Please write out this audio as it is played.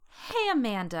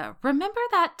Amanda, remember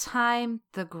that time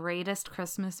the greatest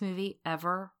Christmas movie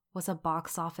ever was a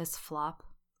box office flop?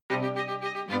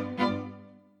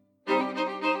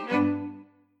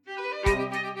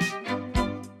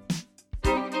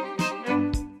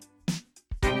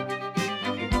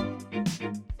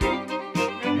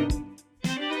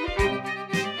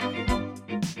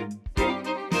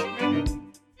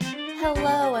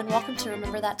 Hello, and welcome to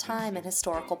Remember That Time, an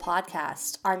historical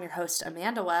podcast. I'm your host,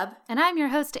 Amanda Webb. And I'm your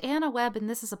host, Anna Webb, and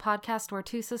this is a podcast where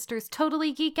two sisters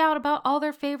totally geek out about all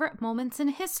their favorite moments in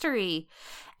history.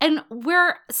 And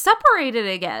we're separated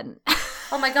again.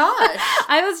 Oh my gosh.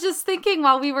 I was just thinking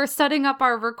while we were setting up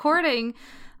our recording,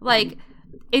 like,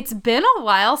 it's been a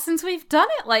while since we've done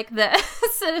it like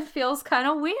this, and it feels kind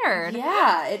of weird.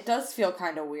 Yeah, it does feel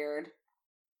kind of weird.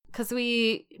 Because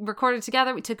we recorded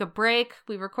together, we took a break,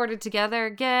 we recorded together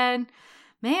again.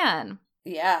 Man.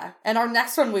 Yeah, and our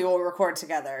next one we will record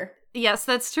together. Yes,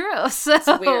 that's true. So it's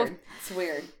weird. It's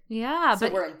weird. Yeah, so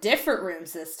but we're in different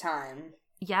rooms this time.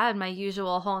 Yeah, in my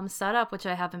usual home setup, which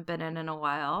I haven't been in a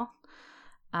while.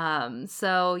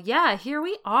 So yeah, here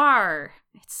we are.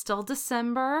 It's still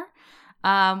December.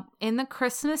 In the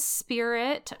Christmas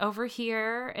spirit over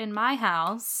here in my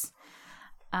house.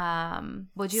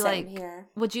 Would you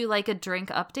like a drink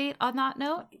update on that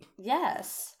note?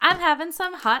 Yes. I'm having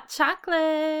some hot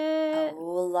chocolate.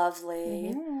 Oh,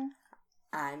 lovely. Mm-hmm.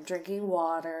 I'm drinking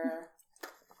water.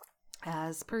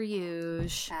 As per usual.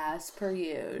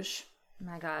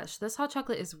 My gosh, this hot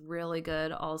chocolate is really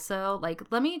good also. Like,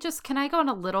 can I go on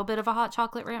a little bit of a hot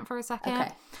chocolate rant for a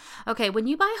second? Okay, when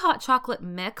you buy hot chocolate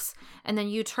mix and then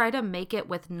you try to make it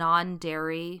with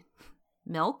non-dairy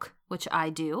milk, which I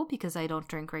do because I don't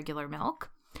drink regular milk,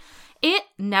 it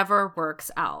never works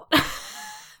out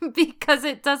because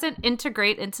it doesn't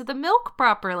integrate into the milk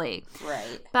properly.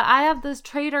 Right. But I have this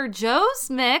Trader Joe's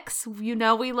mix. You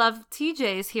know we love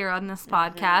TJ's here on this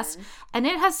podcast, and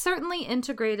it has certainly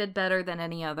integrated better than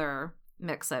any other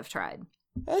mix I've tried.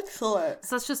 Excellent.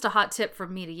 So that's just a hot tip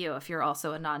from me to you if you're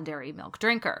also a non-dairy milk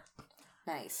drinker.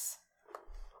 Nice.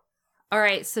 All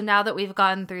right, so now that we've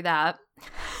gone through that,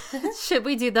 should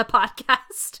we do the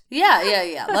podcast?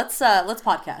 Yeah. Let's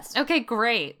podcast. Okay,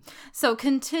 great. So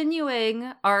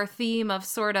continuing our theme of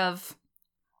sort of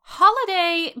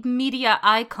holiday media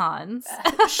icons.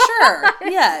 Sure,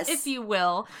 yes. If you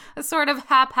will. A sort of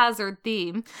haphazard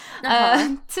theme.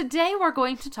 Today we're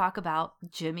going to talk about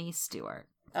Jimmy Stewart.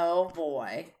 Oh,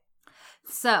 boy.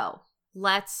 So,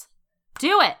 let's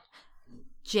do it.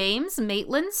 James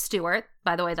Maitland Stewart,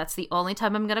 by the way, that's the only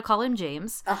time I'm going to call him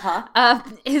James,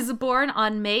 is born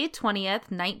on May 20th,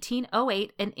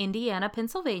 1908 in Indiana,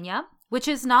 Pennsylvania, which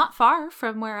is not far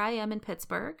from where I am in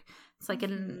Pittsburgh. It's like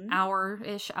an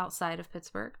hour-ish outside of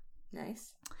Pittsburgh.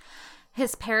 Nice.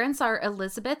 His parents are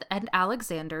Elizabeth and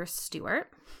Alexander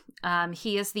Stewart.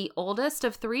 He is the oldest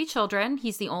of three children.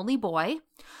 He's the only boy.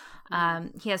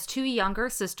 He has two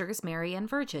younger sisters, Mary and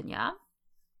Virginia.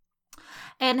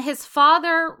 And his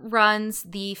father runs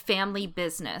the family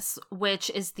business,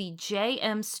 which is the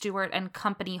J.M. Stewart and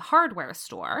Company hardware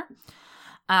store.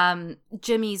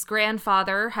 Jimmy's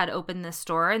grandfather had opened this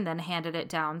store and then handed it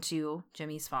down to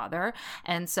Jimmy's father.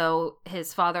 And so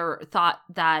his father thought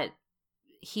that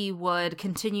he would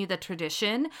continue the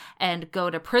tradition and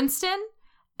go to Princeton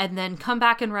and then come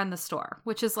back and run the store,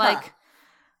 which is like,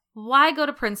 why go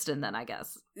to Princeton then, I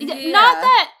guess?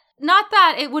 Yeah. Not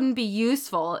that it wouldn't be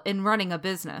useful in running a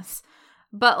business,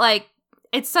 but like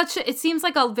it seems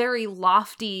like a very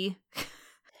lofty.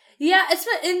 Yeah, it's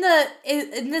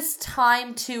in this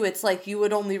time too. It's like you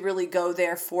would only really go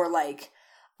there for like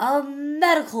a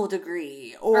medical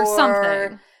degree or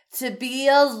something, to be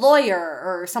a lawyer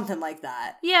or something like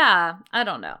that. Yeah, I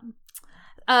don't know.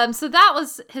 So that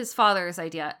was his father's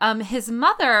idea. His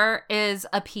mother is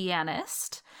a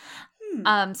pianist.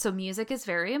 So music is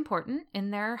very important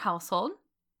in their household.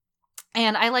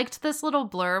 And I liked this little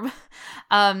blurb.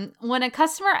 When a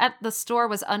customer at the store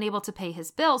was unable to pay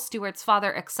his bill, Stewart's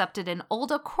father accepted an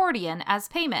old accordion as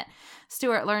payment.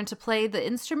 Stewart learned to play the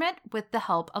instrument with the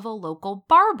help of a local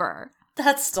barber.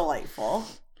 That's delightful.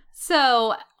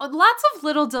 So, lots of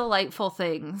little delightful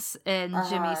things in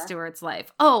Jimmy Stewart's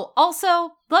life. Oh,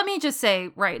 also, let me just say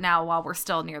right now while we're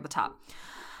still near the top.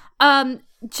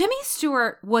 Jimmy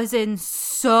Stewart was in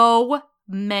so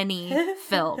many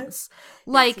films.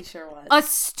 Like, yes, he sure was. A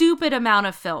stupid amount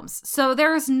of films. So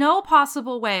there's no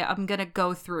possible way I'm going to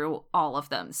go through all of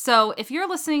them. So if you're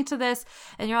listening to this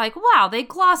and you're like, wow, they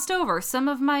glossed over some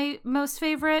of my most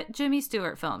favorite Jimmy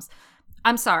Stewart films,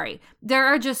 I'm sorry. There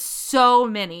are just so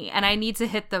many, and I need to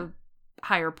hit the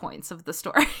higher points of the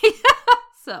story.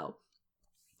 So,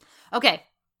 okay,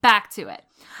 back to it.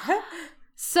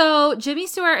 So Jimmy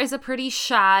Stewart is a pretty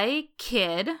shy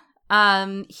kid.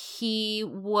 He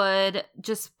would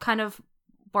just kind of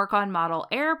work on model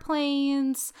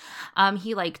airplanes.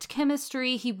 He liked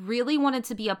chemistry. He really wanted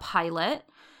to be a pilot.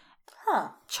 Huh.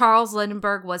 Charles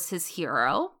Lindbergh was his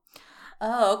hero.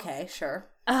 Oh, okay, sure.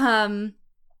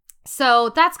 So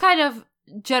that's kind of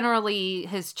generally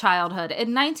his childhood.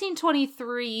 In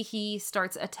 1923, he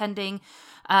starts attending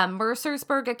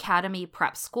Mercersburg Academy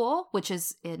Prep School, which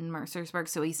is in Mercersburg.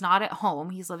 So he's not at home.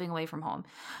 He's living away from home.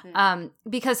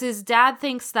 Because his dad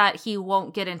thinks that he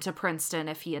won't get into Princeton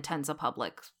if he attends a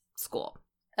public school.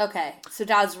 Okay. So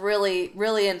dad's really,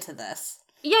 really into this.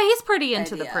 Yeah, he's pretty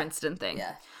into the Princeton thing.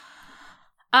 Yeah.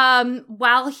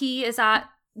 While he is at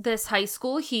this high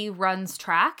school, he runs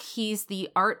track. He's the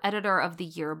art editor of the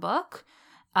yearbook.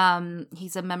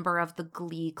 He's a member of the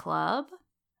Glee Club.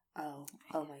 Oh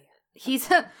my God. He's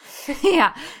that's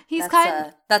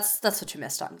what you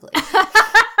missed on Glee.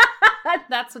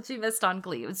 That's what you missed on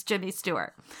Glee. It was Jimmy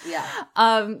Stewart. Yeah.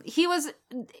 He was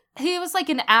like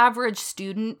an average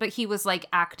student, but he was like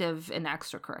active in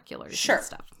extracurriculars and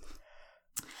stuff.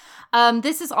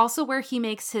 This is also where he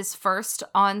makes his first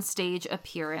on-stage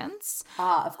appearance.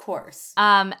 Ah, of course.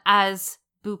 As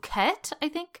Bouquet, I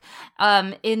think,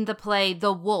 in the play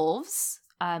The Wolves,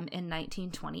 in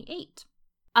 1928.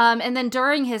 And then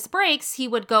during his breaks, he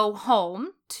would go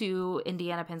home to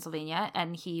Indiana, Pennsylvania,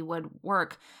 and he would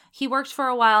work. He worked for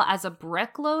a while as a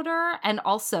brickloader and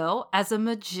also as a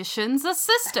magician's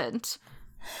assistant.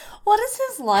 What is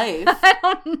his life? I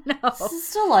don't know. This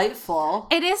is delightful.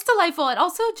 It is delightful. It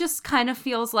also just kind of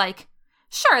feels like,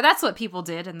 sure, that's what people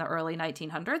did in the early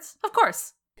 1900s. Of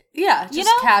course. Yeah, just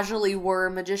casually were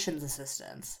magician's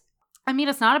assistants. I mean,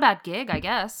 it's not a bad gig, I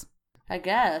guess. I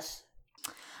guess.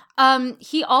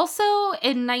 He also,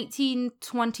 in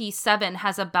 1927,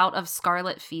 has a bout of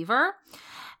scarlet fever,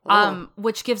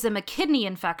 which gives him a kidney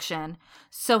infection.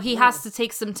 So he has to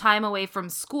take some time away from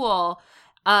school,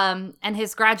 and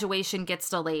his graduation gets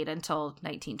delayed until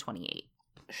 1928.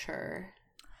 Sure.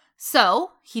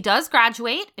 So he does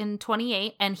graduate in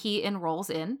 28, and he enrolls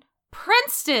in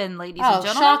Princeton, ladies and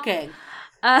gentlemen.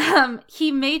 Shocking.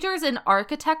 He majors in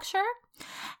architecture.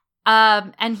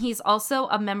 And he's also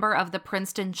a member of the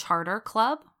Princeton Charter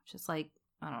Club, which is like,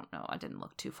 I don't know, I didn't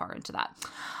look too far into that.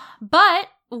 But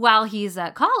while he's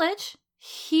at college,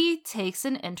 he takes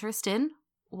an interest in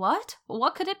what?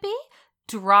 What could it be?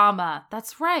 Drama.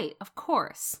 That's right, of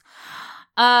course.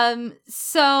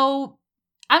 So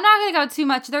I'm not going to go too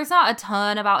much. There's not a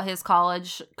ton about his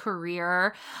college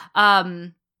career.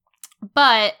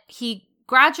 But he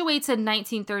graduates in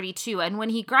 1932, and when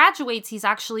he graduates, he's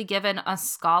actually given a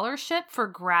scholarship for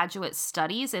graduate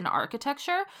studies in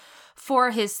architecture for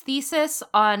his thesis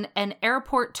on an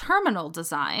airport terminal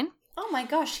design. Oh my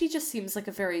gosh, he just seems like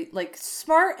a very, like,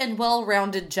 smart and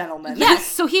well-rounded gentleman. Yes,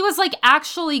 so he was, like,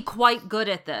 actually quite good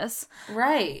at this.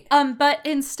 Right. But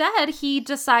instead, he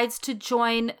decides to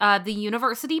join the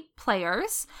University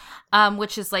Players,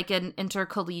 which is, like, an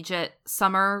intercollegiate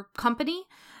summer company.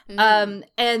 And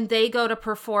they go to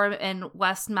perform in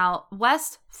West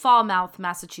Falmouth,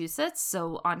 Massachusetts,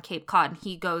 so on Cape Cod, and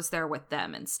he goes there with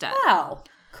them instead. Wow,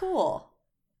 cool.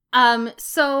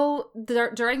 So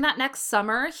during that next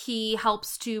summer, he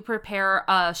helps to prepare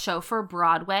a show for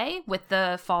Broadway with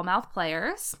the Falmouth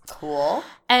Players. Cool.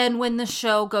 And when the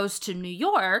show goes to New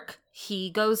York, he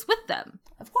goes with them.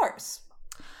 Of course.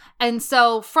 And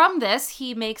so from this,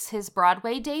 he makes his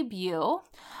Broadway debut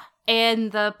in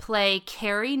the play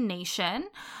Carrie Nation,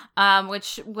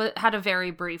 which had a very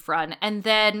brief run. And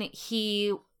then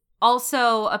he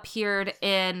also appeared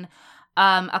in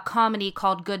a comedy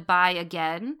called Goodbye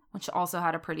Again, which also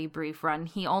had a pretty brief run.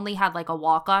 He only had like a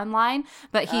walk-on line,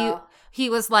 but he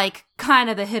was like kind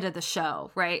of the hit of the show,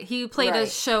 right? He played a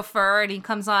chauffeur, and he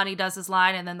comes on, he does his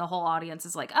line, and then the whole audience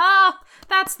is like,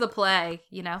 that's the play,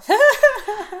 you know?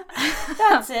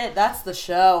 That's it. That's the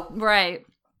show. Right.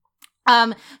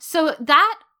 So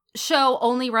that show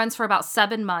only runs for about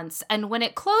 7 months, and when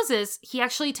it closes, he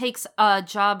actually takes a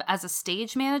job as a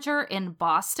stage manager in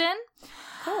Boston.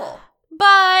 Cool.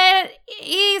 But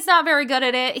he's not very good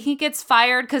at it. He gets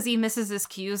fired because he misses his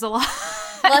cues a lot.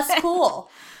 Less cool.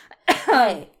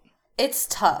 Hey, it's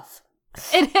tough.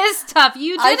 It is tough.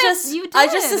 You did it. I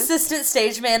just assistant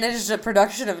stage managed a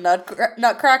production of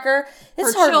Nutcracker.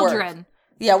 It's for hard children. Work.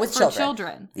 Yeah, with for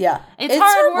children. Yeah. It's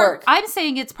hard work. I'm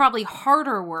saying it's probably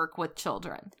harder work with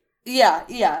children. Yeah.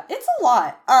 It's a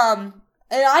lot. And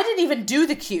I didn't even do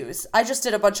the cues. I just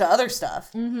did a bunch of other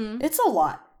stuff. Mm-hmm. It's a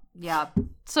lot. Yeah.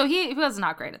 So he was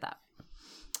not great at that.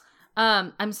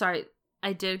 I'm sorry.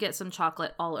 I did get some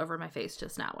chocolate all over my face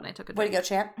just now when I took a Way drink.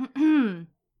 to go, champ.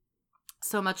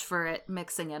 So much for it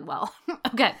mixing in well.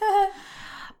 Okay.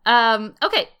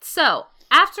 Okay, so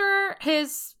after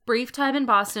his brief time in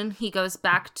Boston, he goes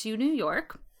back to New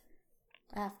York.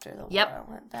 After the war, Yep.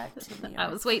 I went back to New York. I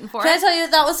was waiting for Can it. I tell you,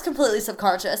 that was completely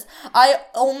subconscious. I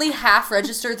only half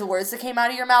registered the words that came out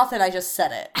of your mouth, and I just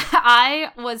said it.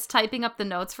 I was typing up the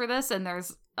notes for this, and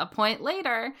there's a point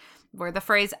later where the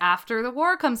phrase after the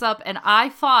war comes up, and I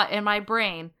thought in my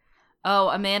brain, oh,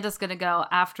 Amanda's going to go,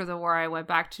 after the war, I went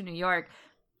back to New York.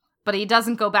 But he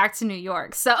doesn't go back to New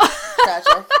York, so...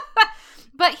 Tragic.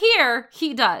 But here,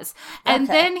 he does. And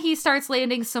Okay. then he starts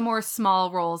landing some more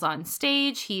small roles on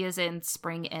stage. He is in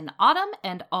Spring and Autumn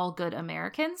and All Good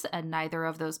Americans, and neither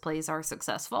of those plays are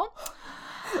successful.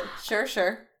 Sure.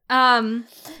 Um,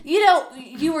 You know,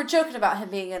 you were joking about him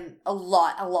being in a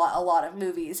lot of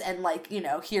movies, and, like, you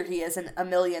know, here he is in a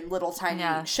million little tiny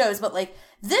shows, but, like,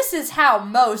 this is how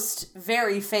most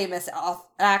very famous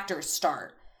actors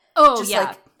start. oh, Just, yeah.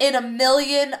 like, in a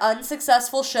million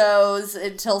unsuccessful shows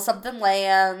until something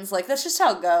lands. Like, that's just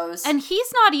how it goes. And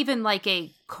he's not even, like,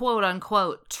 a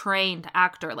quote-unquote trained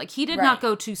actor. Like, he did not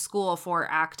go to school for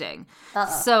acting.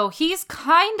 So he's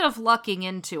kind of lucking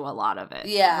into a lot of it.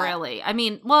 Yeah. Really. I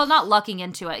mean, well, not lucking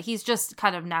into it. He's just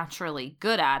kind of naturally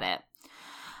good at it.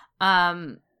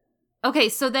 Okay,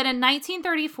 so then in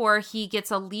 1934, he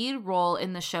gets a lead role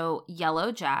in the show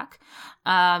Yellow Jack.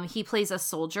 He plays a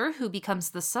soldier who becomes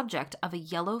the subject of a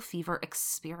yellow fever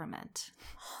experiment.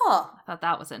 Huh. I thought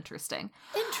that was interesting.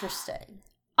 Interesting.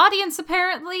 Audience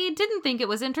apparently didn't think it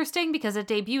was interesting because it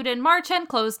debuted in March and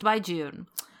closed by June.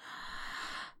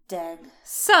 Dang.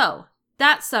 So,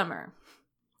 that summer,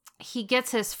 he gets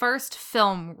his first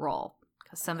film role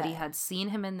because somebody had seen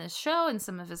him in this show and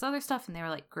some of his other stuff, and they were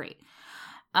like, great.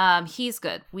 He's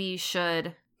good. We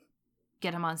should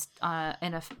get him on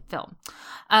in a film.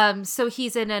 So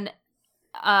he's in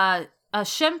a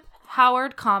Shemp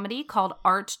Howard comedy called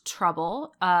Art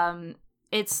Trouble.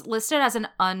 It's listed as an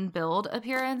unbilled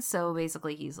appearance, so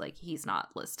basically he's not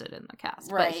listed in the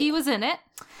cast, but he was in it.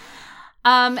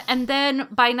 And then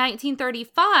by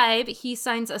 1935, he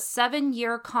signs a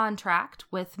 7-year contract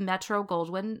with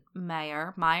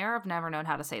Metro-Goldwyn-Mayer. I've never known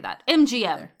how to say that.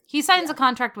 MGM. He signs a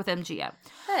contract with MGM.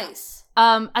 Nice.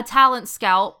 A talent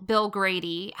scout, Bill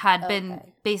Grady, had been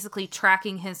basically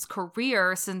tracking his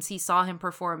career since he saw him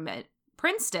perform at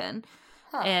Princeton,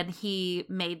 and he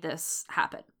made this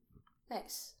happen.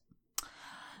 Nice.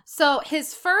 So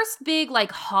his first big,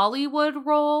 like, Hollywood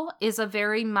role is a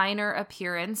very minor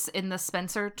appearance in the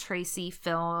Spencer Tracy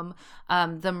film,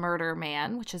 The Murder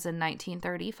Man, which is in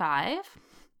 1935.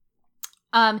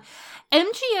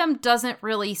 MGM doesn't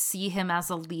really see him as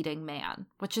a leading man,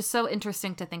 which is so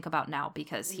interesting to think about now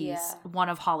because he's one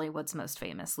of Hollywood's most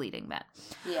famous leading men.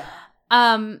 Yeah.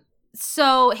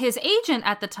 So his agent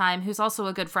at the time, who's also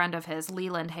a good friend of his,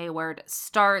 Leland Hayward,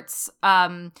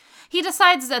 he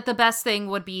decides that the best thing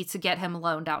would be to get him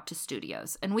loaned out to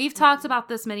studios. And we've talked about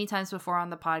this many times before on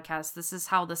the podcast. This is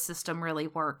how the system really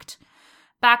worked.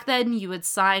 Back then, you would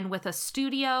sign with a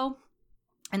studio,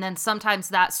 and then sometimes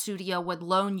that studio would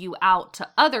loan you out to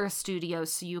other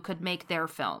studios so you could make their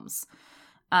films.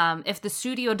 If the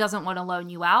studio doesn't want to loan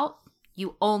you out,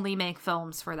 you only make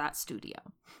films for that studio.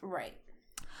 Right.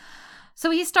 So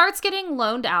he starts getting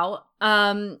loaned out.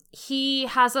 He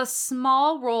has a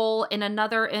small role in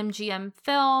another MGM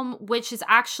film, which is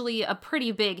actually a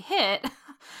pretty big hit.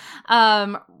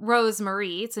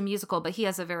 Rosemarie. It's a musical, but he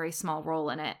has a very small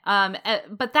role in it.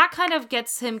 But that kind of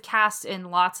gets him cast in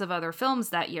lots of other films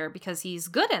that year because he's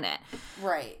good in it.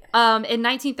 Right. In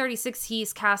 1936,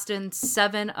 he's cast in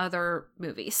 7 other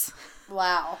movies.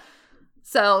 Wow.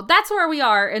 So that's where we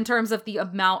are in terms of the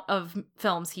amount of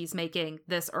films he's making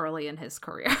this early in his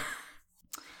career.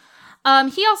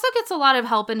 He also gets a lot of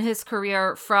help in his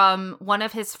career from one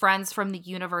of his friends from the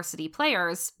University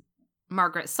Players,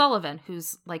 Margaret Sullivan,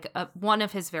 who's like one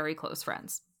of his very close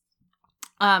friends.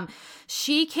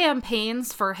 She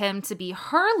campaigns for him to be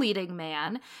her leading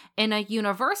man in a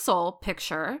Universal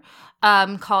picture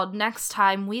called Next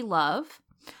Time We Love.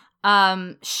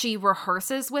 She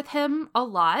rehearses with him a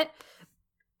lot.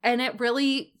 And it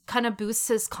really kind of boosts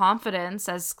his confidence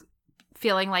as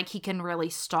feeling like he can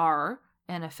really star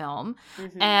in a film.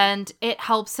 Mm-hmm. And it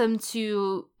helps him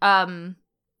to kind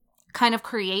of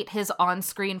create his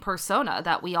on-screen persona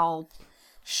that we all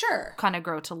kind of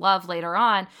grow to love later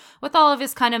on with all of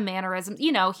his kind of mannerisms.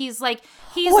 You know, he's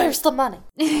where's the money?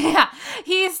 Yeah,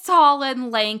 he's tall and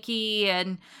lanky,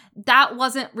 and that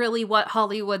wasn't really what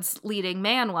Hollywood's leading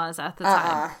man was at the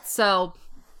time. So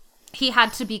he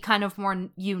had to be kind of more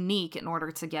unique in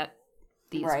order to get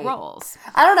these roles.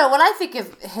 I don't know. When I think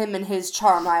of him and his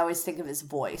charm, I always think of his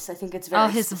voice. I think it's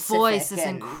very his voice is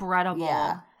incredible.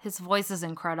 Yeah. His voice is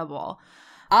incredible.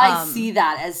 I see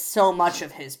that as so much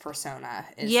of his persona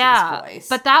is his voice.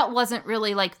 But that wasn't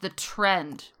really like the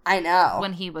trend. I know.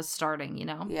 When he was starting, you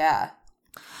know? Yeah.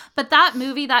 But that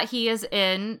movie that he is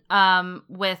in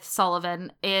with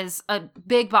Sullivan is a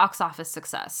big box office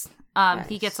success. Nice.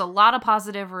 He gets a lot of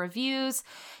positive reviews.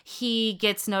 He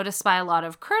gets noticed by a lot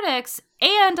of critics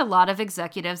and a lot of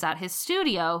executives at his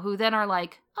studio who then are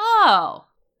like, oh,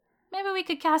 maybe we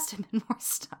could cast him in more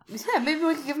stuff. Yeah, maybe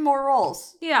we could give him more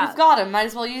roles. Yeah. We've got him. Might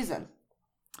as well use him.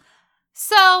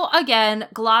 So, again,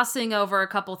 glossing over a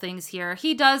couple things here,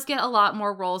 he does get a lot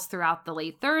more roles throughout the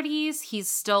late 30s. He's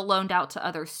still loaned out to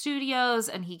other studios,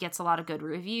 and he gets a lot of good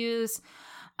reviews.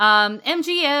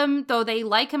 MGM, though they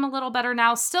like him a little better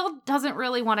now, still doesn't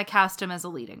really want to cast him as a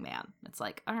leading man. It's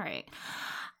like, all right.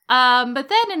 But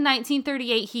then in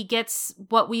 1938, he gets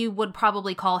what we would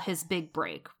probably call his big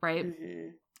break, right? Mm-hmm.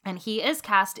 And he is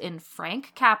cast in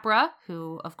Frank Capra,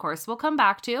 who, of course, we'll come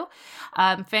back to.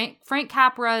 Frank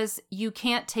Capra's You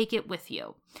Can't Take It With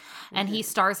You. And he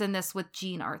stars in this with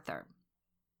Jean Arthur.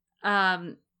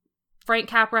 Frank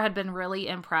Capra had been really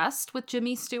impressed with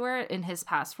Jimmy Stewart in his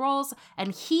past roles,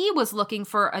 and he was looking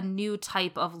for a new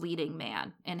type of leading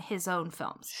man in his own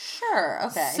films. Sure,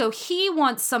 okay. So he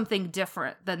wants something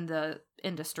different than the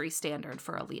industry standard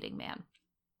for a leading man.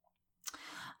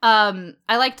 I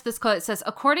liked this quote. It says,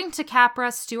 according to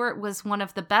Capra, Stewart was one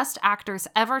of the best actors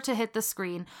ever to hit the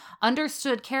screen,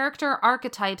 understood character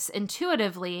archetypes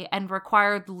intuitively, and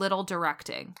required little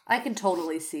directing. I can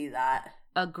totally see that.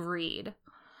 Agreed.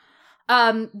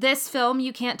 This film,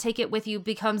 You Can't Take It With You,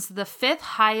 becomes the 5th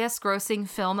highest grossing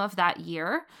film of that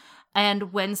year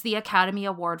and wins the Academy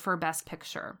Award for Best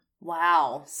Picture.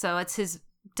 Wow. So it's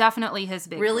definitely his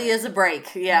big Really break. Is a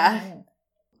break, yeah. Mm-hmm.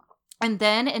 And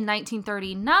then in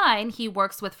 1939, he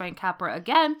works with Frank Capra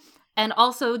again, and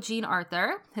also Jean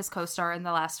Arthur, his co-star in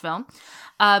the last film,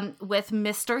 with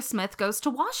Mr. Smith Goes to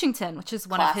Washington, which is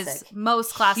one of his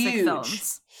most classic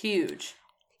films. Huge.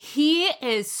 He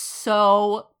is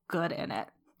so good in it.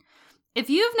 If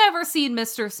you've never seen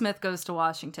Mr. Smith Goes to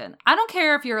Washington, I don't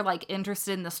care if you're like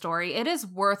interested in the story, it is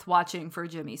worth watching for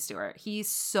Jimmy Stewart. He's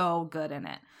so good in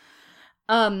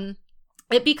it.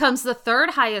 It becomes the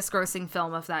 3rd highest grossing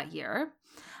film of that year.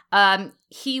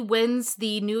 He wins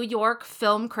the New York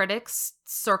Film Critics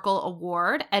Circle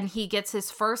Award, and he gets his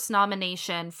first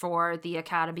nomination for the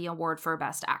Academy Award for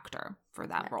Best Actor for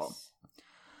that role.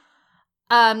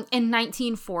 In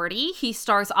 1940, he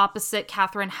stars opposite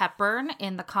Katharine Hepburn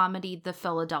in the comedy The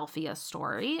Philadelphia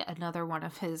Story, another one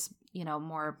of his,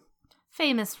 more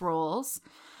famous roles.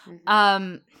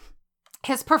 Mm-hmm.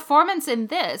 His performance in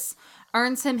this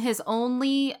earns him his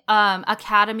only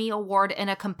Academy Award in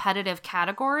a competitive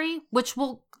category, which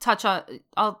we'll touch on.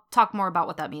 I'll talk more about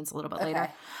what that means a little bit later.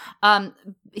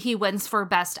 He wins for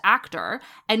Best Actor,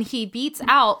 and he beats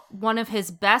out one of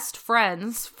his best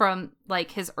friends from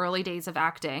like his early days of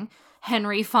acting,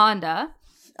 Henry Fonda.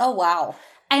 Oh, wow.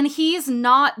 And he's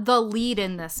not the lead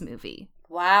in this movie.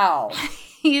 Wow.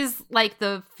 He's like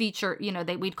the feature,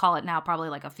 we'd call it now probably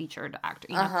like a featured actor.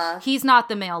 He's not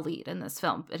the male lead in this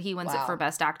film, but he wins it for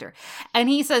Best Actor. And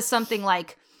he says something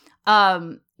like,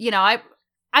 I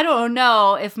don't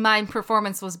know if my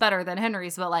performance was better than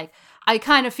Henry's, but like, I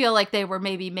kind of feel like they were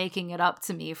maybe making it up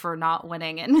to me for not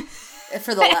winning. And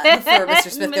for Mr.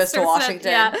 Smith Goes to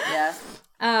Washington. Yeah.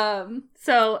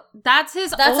 So that's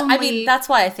only... that's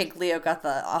why I think Leo got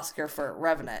the Oscar for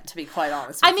Revenant, to be quite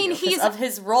honest with you. He's... of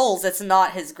his roles, it's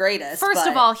not his greatest. First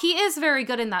of all, he is very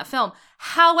good in that film.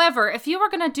 However, if you were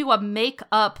going to do a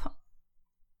makeup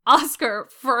Oscar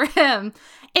for him,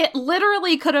 it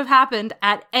literally could have happened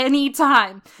at any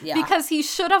time. Yeah. Because he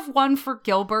should have won for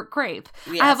Gilbert Grape.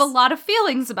 Yes. I have a lot of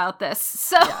feelings about this.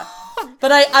 So, yeah.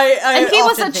 But I and he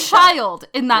was a child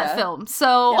in that film.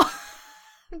 So,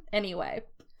 anyway,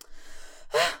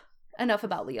 enough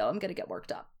about Leo. I'm gonna get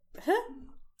worked up.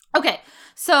 Okay,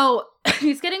 so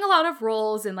he's getting a lot of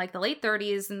roles in like the late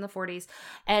 30s and the 40s,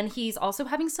 and he's also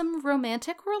having some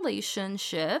romantic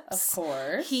relationships. Of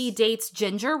course. He dates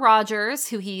Ginger Rogers,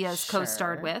 who he has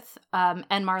co-starred with, and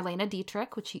Marlene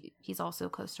Dietrich, which he's also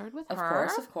co-starred with her.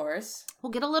 Of course.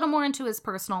 We'll get a little more into his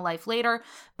personal life later,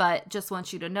 but just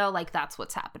want you to know, like, that's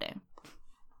what's happening.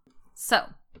 So,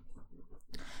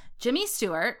 Jimmy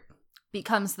Stewart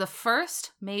becomes the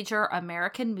first major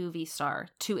American movie star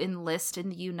to enlist in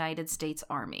the United States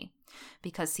Army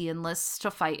because he enlists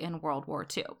to fight in World War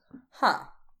II. Huh.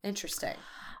 Interesting.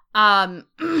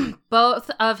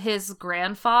 Both of his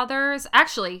grandfathers,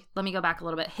 actually, let me go back a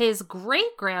little bit. His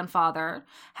great-grandfather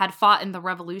had fought in the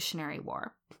Revolutionary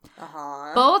War.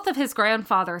 Uh-huh. Both of his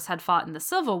grandfathers had fought in the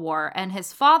Civil War, and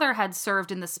his father had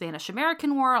served in the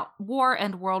Spanish-American War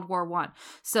and World War I.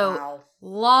 So, wow.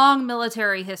 Long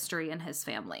military history in his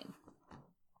family.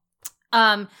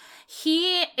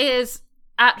 He is,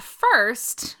 at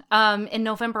first, in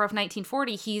November of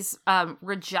 1940, he's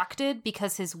rejected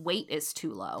because his weight is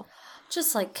too low.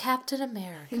 Just like Captain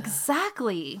America.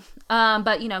 Exactly.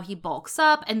 But, he bulks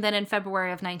up, and then in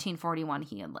February of 1941,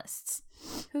 he enlists.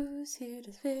 Who's here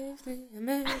to save the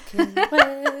American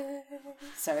way?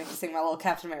 Sorry, sing my little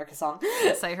Captain America song.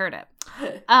 Yes, I heard it.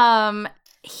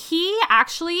 He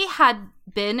actually had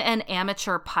been an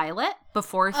amateur pilot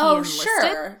before he enlisted. Oh,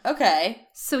 sure. Okay.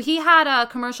 So he had a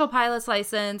commercial pilot's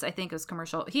license. I think it was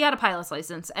commercial. He had a pilot's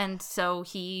license, and so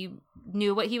he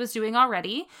knew what he was doing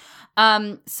already.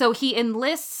 So he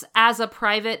enlists as a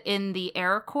private in the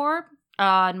Air Corps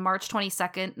on March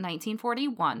 22nd,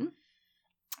 1941.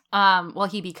 Well,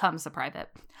 he becomes a private.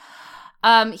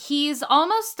 He's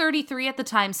almost 33 at the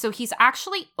time, so he's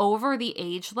actually over the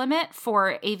age limit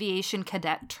for aviation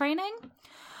cadet training.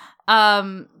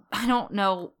 I don't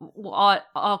know what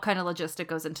all kind of logistic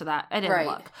goes into that. I didn't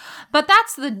look. But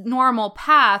that's the normal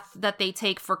path that they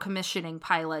take for commissioning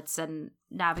pilots and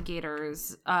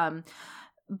navigators.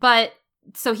 But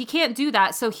so he can't do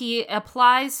that. So he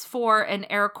applies for an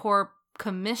Air Corps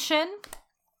commission.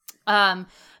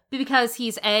 Because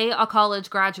he's A, college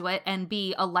graduate, and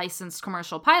B, a licensed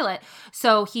commercial pilot.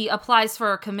 So he applies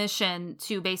for a commission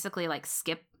to basically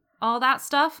skip all that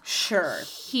stuff. Sure.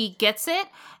 He gets it,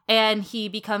 and he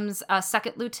becomes a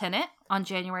second lieutenant on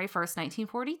January 1st,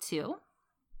 1942.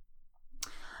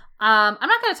 I'm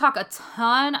not going to talk a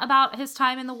ton about his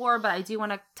time in the war, but I do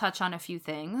want to touch on a few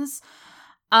things.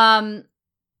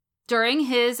 During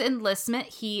his enlistment,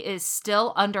 he is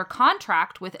still under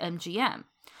contract with MGM.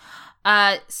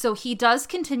 So he does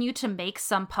continue to make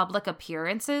some public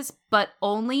appearances, but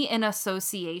only in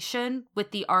association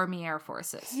with the Army Air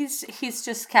Forces. He's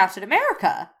just Captain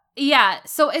America. Yeah,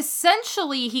 so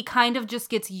essentially he kind of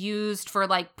just gets used for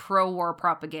pro-war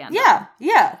propaganda.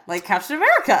 Yeah, like Captain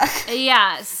America.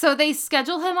 Yeah, so they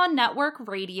schedule him on network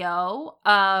radio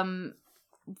in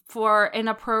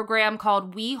a program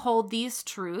called We Hold These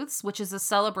Truths, which is a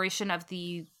celebration of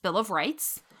the Bill of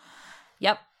Rights.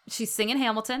 Yep. She's singing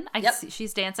Hamilton.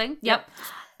 She's dancing. Yep.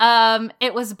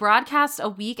 It was broadcast a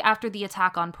week after the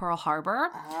attack on Pearl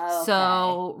Harbor. Okay.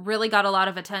 So really got a lot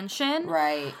of attention.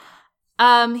 Right.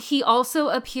 He also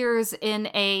appears in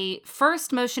a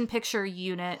first motion picture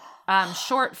unit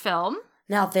short film.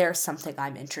 Now there's something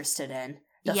I'm interested in.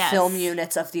 The film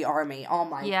units of the Army. Oh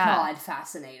my God,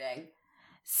 fascinating.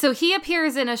 So he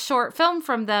appears in a short film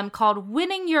from them called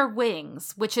Winning Your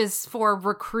Wings, which is for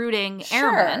recruiting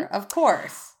airmen. Of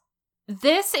course.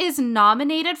 This is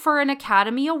nominated for an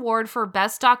Academy Award for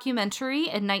Best Documentary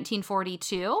in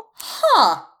 1942.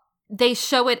 Huh. They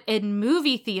show it in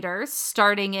movie theaters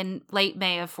starting in late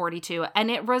May of 42,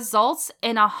 and it results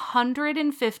in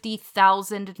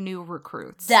 150,000 new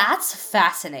recruits. That's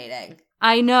fascinating.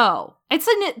 I know.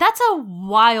 That's a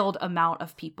wild amount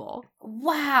of people.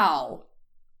 Wow.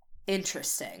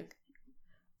 Interesting.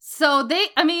 So they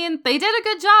did a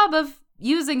good job of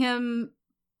using him.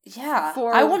 Yeah,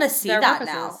 I want to see that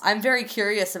purposes. Now. I'm very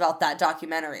curious about that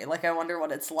documentary. I wonder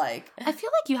what it's like. I feel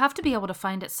like you have to be able to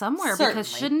find it somewhere. Certainly.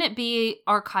 Because shouldn't it be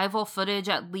archival footage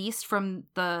at least from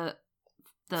the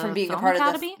from being film a part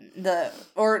Academy? Of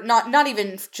or not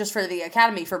even just for the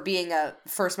Academy, for being a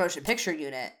first motion picture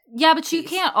unit. Yeah, but you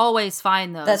can't always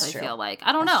find those. That's true. I feel like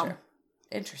I don't know. True.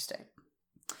 Interesting.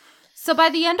 So by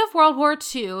the end of World War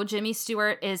II, Jimmy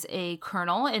Stewart is a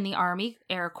colonel in the Army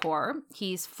Air Corps.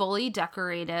 He's fully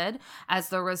decorated as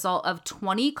the result of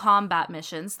 20 combat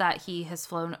missions that he has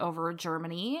flown over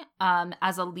Germany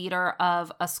as a leader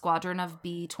of a squadron of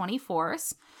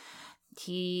B-24s.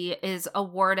 He is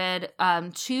awarded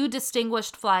 2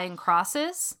 Distinguished Flying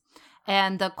Crosses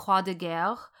and the Croix de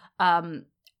Guerre,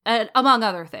 among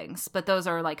other things, but those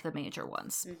are the major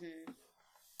ones.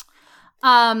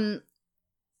 Mm-hmm.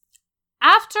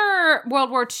 After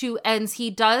World War II ends, he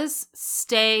does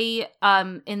stay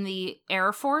in the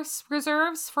Air Force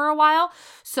Reserves for a while.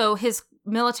 So his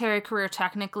military career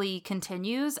technically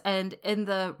continues. And in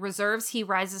the reserves, he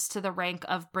rises to the rank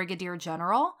of Brigadier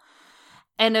General.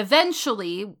 And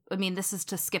eventually, this is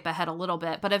to skip ahead a little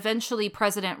bit, but eventually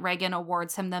President Reagan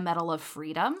awards him the Medal of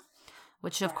Freedom,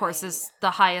 which of course is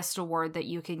the highest award that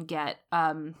you can get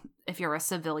if you're a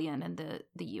civilian in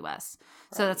the U.S.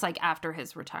 So that's after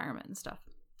his retirement and stuff.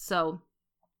 So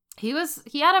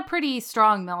He had a pretty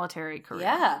strong military career.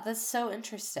 Yeah, that's so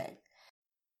interesting.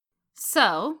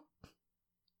 So,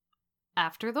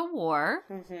 after the war,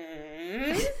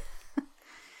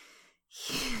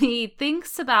 he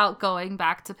thinks about going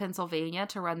back to Pennsylvania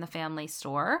to run the family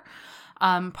store,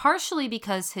 partially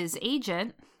because his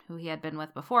agent, who he had been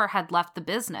with before, had left the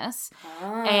business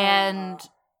and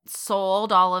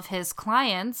sold all of his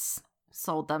clients,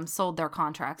 sold their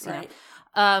contracts, you know,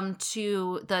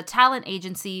 to the talent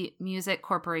agency Music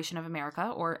Corporation of America,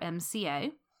 or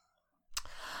MCA.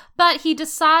 But he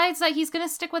decides that he's going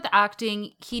to stick with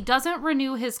acting. He doesn't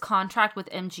renew his contract with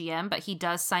MGM, but he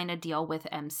does sign a deal with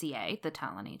MCA, the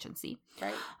talent agency.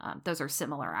 Right. Those are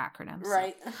similar acronyms.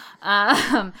 Right.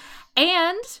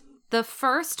 And the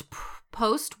first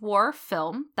post-war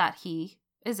film that he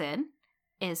is in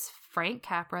is Frank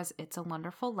Capra's It's a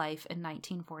Wonderful Life in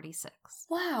 1946.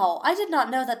 Wow, I did not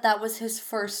know that was his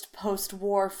first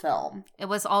post-war film. It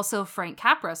was also Frank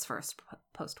Capra's first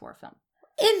post-war film.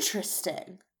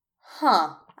 Interesting.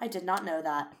 Huh, I did not know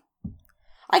that.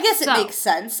 I guess it makes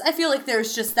sense. I feel like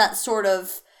there's just that sort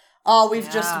of,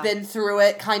 we've just been through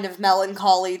it kind of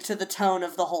melancholy to the tone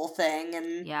of the whole thing.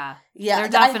 And yeah, there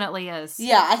definitely is.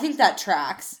 Yeah, I think that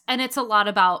tracks. And it's a lot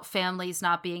about families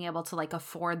not being able to, like,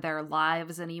 afford their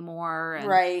lives anymore. And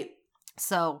right.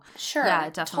 So, sure, yeah,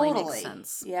 it definitely makes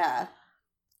sense. Yeah.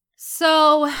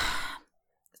 So,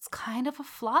 it's kind of a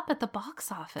flop at the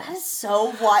box office. That is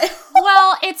so wild.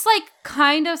 Well, it's, like,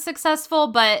 kind of successful,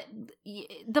 but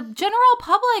the general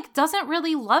public doesn't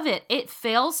really love it. It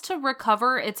fails to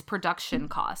recover its production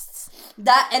costs.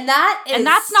 And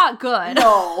that's not good.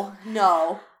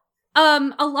 No.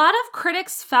 A lot of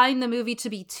critics find the movie to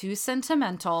be too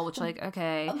sentimental, which, like,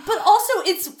 okay. But also,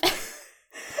 it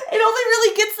only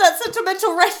really gets that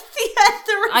sentimental right at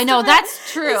the end. I know,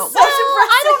 that's true. Well,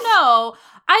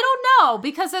 I don't know,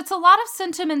 because it's a lot of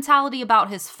sentimentality about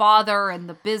his father and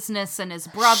the business and his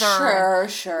brother.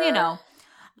 Sure. You know.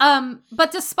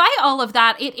 But despite all of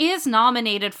that, it is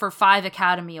nominated for 5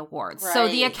 Academy Awards. Right. So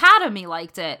the Academy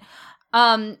liked it.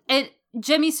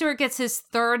 Jimmy Stewart gets his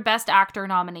 3rd Best Actor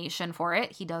nomination for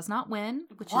it. He does not win,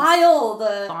 which is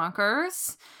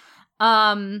bonkers.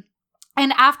 And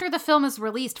after the film is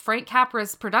released, Frank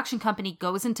Capra's production company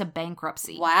goes into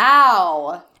bankruptcy.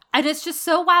 Wow. And it's just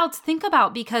so wild to think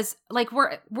about because, like,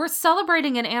 we're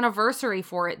celebrating an anniversary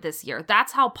for it this year.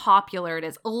 That's how popular it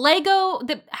is. Lego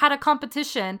had a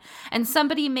competition, and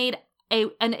somebody made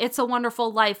an It's a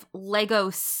Wonderful Life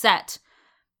Lego set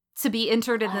to be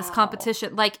entered in this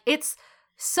competition. Like, it's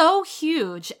so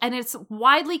huge, and it's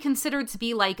widely considered to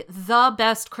be, like, the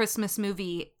best Christmas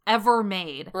movie ever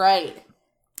made. Right.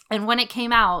 And when it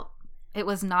came out, it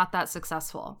was not that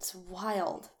successful. It's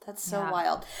wild. That's so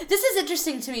wild. This is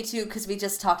interesting to me, too, because we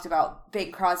just talked about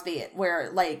Bing Crosby,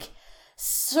 where, like,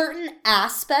 certain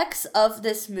aspects of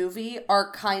this movie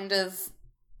are kind of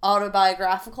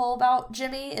autobiographical about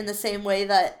Jimmy in the same way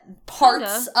that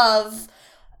parts of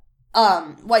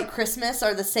White Christmas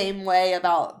are the same way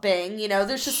about Bing. You know,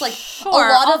 there's just, like, a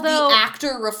lot of the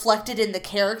actor reflected in the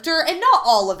character, and not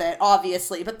all of it,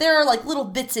 obviously, but there are, like, little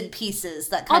bits and pieces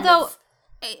that kind of...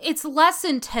 It's less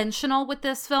intentional with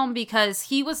this film because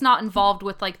he was not involved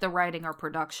with, like, the writing or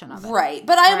production of it. Right.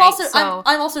 But I'm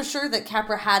also sure that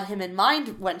Capra had him in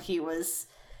mind when he was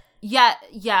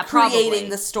creating probably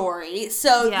the story.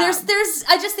 So there's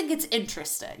I just think it's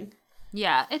interesting.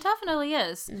 Yeah, it definitely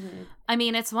is. Mm-hmm. I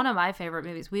mean, it's one of my favorite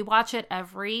movies. We watch it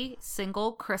every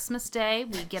single Christmas day.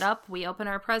 We get up, we open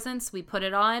our presents, we put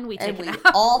it on, we take a nap.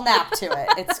 All nap to it.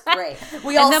 It's great.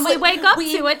 We wake up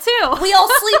to it, too. We all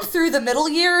sleep through the middle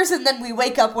years, and then we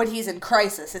wake up when he's in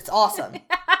crisis. It's awesome.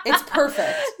 It's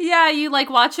perfect. Yeah, you, like,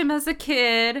 watch him as a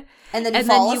kid. And then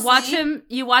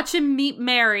you watch him meet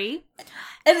Mary.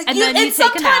 And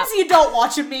sometimes you don't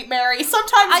watch him meet Mary.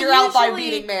 Sometimes you're out by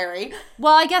meeting Mary.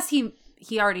 Well, I guess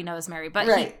he already knows Mary, but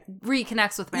he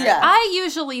reconnects with Mary. Yeah. I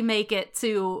usually make it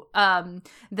to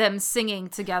them singing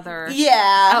together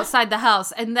outside the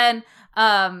house. And then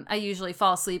I usually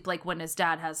fall asleep, like, when his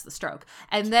dad has the stroke.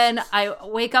 And then I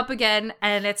wake up again,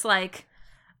 and it's like,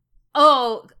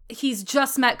 oh, he's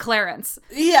just met Clarence.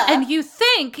 Yeah. And you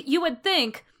would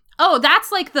think, oh,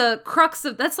 that's like the crux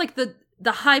of, that's like the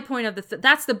high point of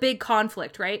that's the big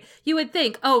conflict, right? You would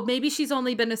think, oh, maybe she's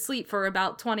only been asleep for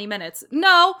about 20 minutes.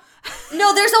 No,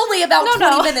 there's only about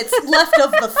 20 minutes left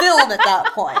of the film at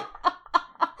that point.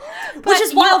 Which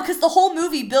is wild, because the whole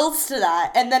movie builds to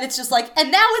that, and then it's just like,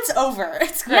 and now it's over.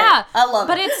 It's great. Yeah, I love it.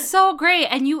 But it's so great,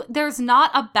 and there's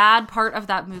not a bad part of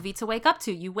that movie to wake up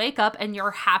to. You wake up, and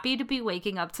you're happy to be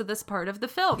waking up to this part of the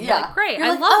film. You're like, great,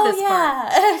 I love this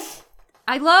part.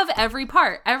 I love every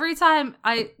part. Every time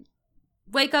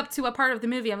wake up to a part of the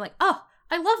movie, I'm like, oh,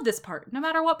 I love this part, no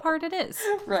matter what part it is.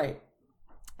 Right.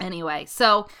 Anyway,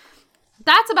 so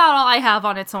that's about all I have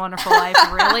on It's a Wonderful Life,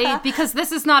 really, because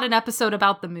this is not an episode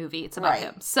about the movie. It's about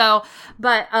him. So,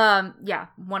 but, yeah,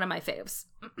 one of my faves.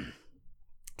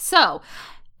 So,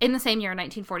 in the same year,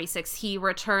 1946, he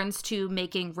returns to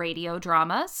making radio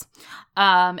dramas.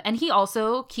 And he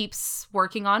also keeps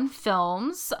working on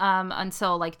films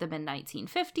until, like, the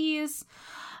mid-1950s.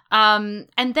 And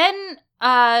then,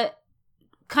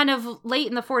 kind of late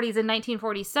in the 40s, in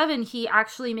 1947, he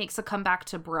actually makes a comeback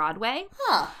to Broadway.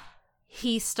 Huh.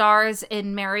 He stars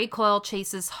in Mary Coyle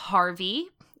Chase's Harvey,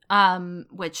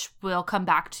 which we'll come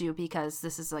back to because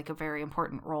this is like a very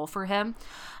important role for him.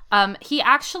 He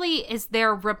actually is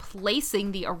there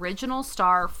replacing the original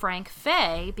star Frank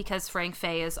Fay because Frank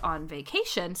Fay is on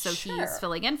vacation, so he's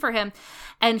filling in for him.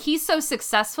 And he's so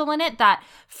successful in it that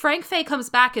Frank Fay comes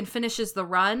back and finishes the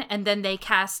run, and then they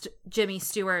cast Jimmy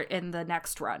Stewart in the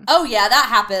next run. Oh yeah, that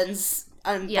happens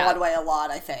on Broadway a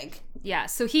lot, I think. Yeah,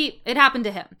 so it happened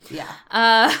to him. Yeah.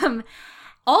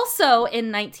 Also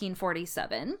in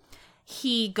 1947,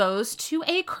 he goes to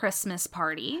a Christmas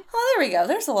party. Oh, there we go.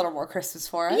 There's a little more Christmas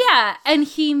for us. Yeah, and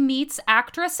he meets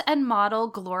actress and model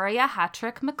Gloria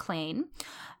Hattrick McLean.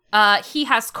 He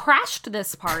has crashed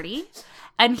this party,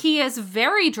 and he is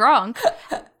very drunk,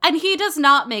 and he does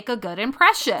not make a good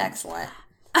impression. Excellent.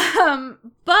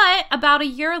 But about a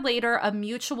year later, a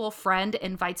mutual friend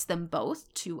invites them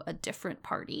both to a different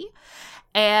party,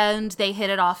 and they hit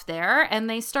it off there, and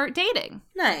they start dating.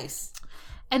 Nice.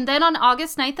 And then on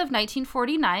August 9th of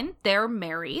 1949, they're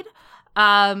married.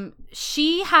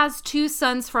 She has 2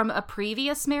 sons from a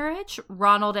previous marriage,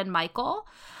 Ronald and Michael,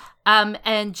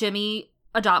 and Jimmy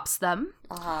adopts them.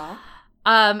 Uh-huh.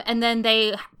 And then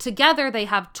they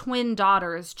have twin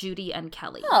daughters, Judy and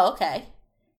Kelly. Oh, okay.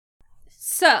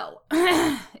 So,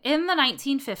 in the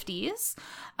 1950s,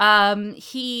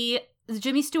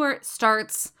 Jimmy Stewart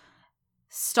starts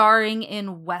starring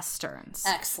in Westerns.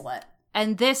 Excellent.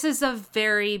 And this is a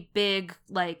very big,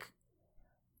 like,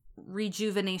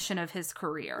 rejuvenation of his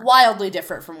career. Wildly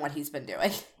different from what he's been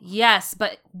doing. Yes,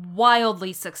 but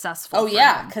wildly successful. Oh,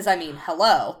 yeah, because, I mean,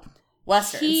 hello.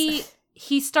 Westerns.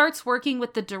 He starts working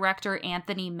with the director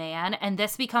Anthony Mann, and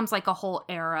this becomes, like, a whole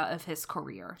era of his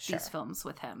career, these films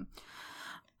with him.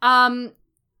 Okay,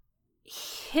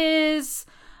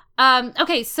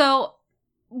 so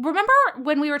remember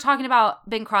when we were talking about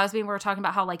Bing Crosby and we were talking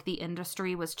about how like the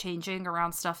industry was changing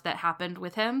around stuff that happened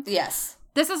with him? Yes.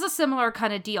 This is a similar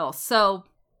kind of deal. So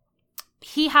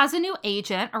he has a new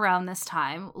agent around this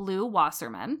time, Lou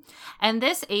Wasserman, and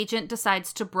this agent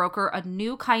decides to broker a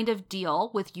new kind of deal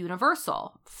with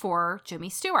Universal for Jimmy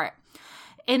Stewart.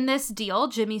 In this deal,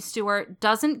 Jimmy Stewart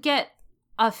doesn't get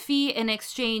a fee in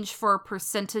exchange for a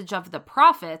percentage of the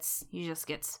profits. He just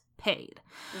gets paid.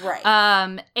 Right.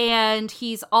 And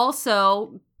he's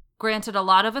also granted a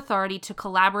lot of authority to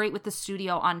collaborate with the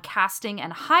studio on casting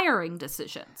and hiring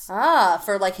decisions.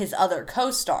 For like his other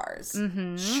co-stars.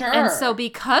 Mm-hmm. Sure. And so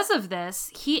because of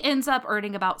this, he ends up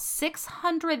earning about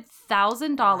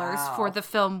 $600,000 for the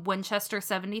film Winchester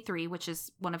 73, which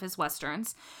is one of his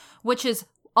Westerns, which is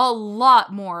a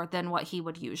lot more than what he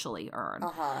would usually earn.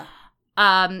 Uh-huh.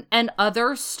 And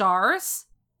other stars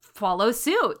follow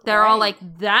suit. They're all like,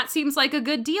 that seems like a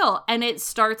good deal. And it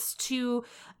starts to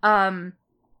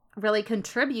really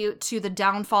contribute to the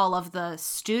downfall of the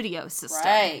studio system.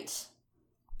 Right.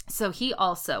 So he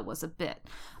also was a bit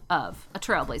of a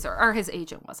trailblazer, or his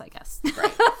agent was, I guess.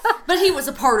 Right. But he was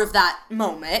a part of that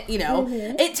moment, you know.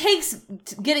 Mm-hmm. It takes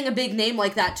getting a big name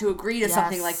like that to agree to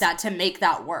something like that to make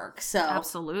that work. So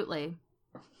absolutely.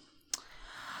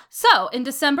 So, in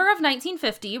December of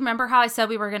 1950, remember how I said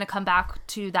we were going to come back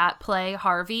to that play,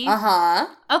 Harvey? Uh-huh.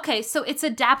 Okay, so it's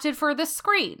adapted for the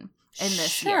screen in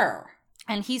this year.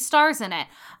 And he stars in it.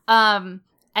 And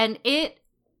it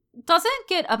doesn't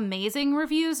get amazing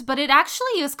reviews, but it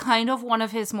actually is kind of one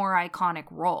of his more iconic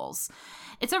roles.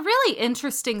 It's a really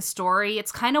interesting story.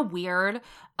 It's kind of weird.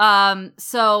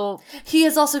 So he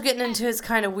is also getting into his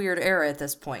kind of weird era at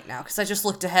this point now, because I just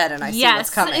looked ahead and I see what's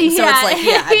coming. So it's like,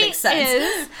 it makes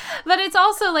sense. But it's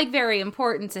also like very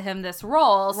important to him, this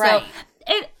role. Right.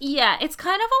 So it's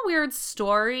kind of a weird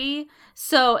story.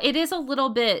 So it is a little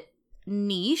bit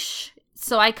niche.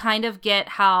 So I kind of get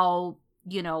how,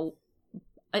 you know,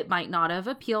 it might not have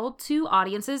appealed to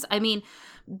audiences. I mean,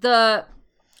 the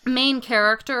main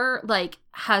character like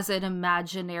has an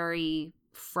imaginary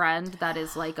friend that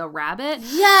is like a rabbit.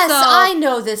 Yes, so, I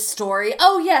know this story.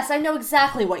 Oh yes, I know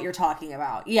exactly what you're talking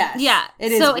about. Yes. Yeah.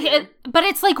 It is weird. But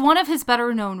it's like one of his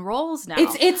better known roles now.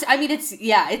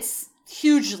 It's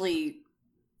hugely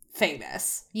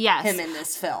famous. Yes. Him in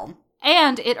this film.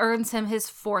 And it earns him his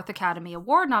 4th Academy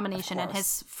Award nomination and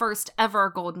his first ever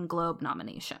Golden Globe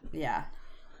nomination. Yeah.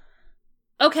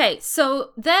 Okay,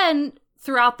 so then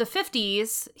throughout the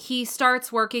 50s, he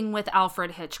starts working with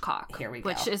Alfred Hitchcock. Here we go.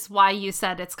 Which is why you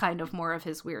said it's kind of more of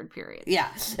his weird period.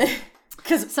 Yeah.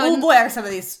 Because, boy, are some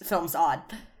of these films odd.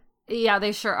 Yeah,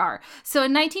 they sure are. So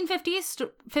in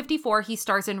 1954, he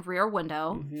stars in Rear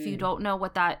Window. Mm-hmm. If you don't know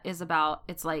what that is about,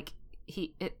 it's like,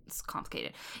 it's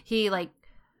complicated. He, like,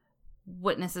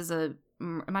 witnesses a...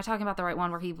 Am I talking about the right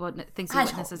one where he thinks he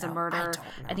witnesses a murder?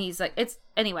 And he's like,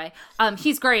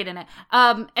 he's great in it.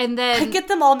 And then... I get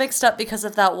them all mixed up because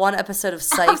of that one episode of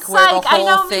Psych where the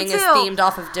whole thing is themed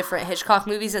off of different Hitchcock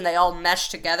movies and they all mesh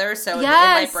together. So in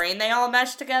my brain, they all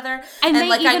mesh together. And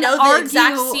like, I know the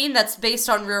exact scene that's based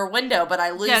on Rear Window, but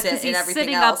I lose it in everything else.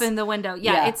 Sitting up in the window.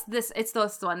 Yeah, it's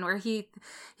this one where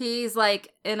he's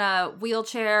like in a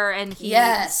wheelchair and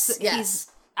he's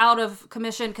out of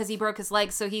commission because he broke his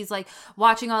leg, so he's like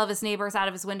watching all of his neighbors out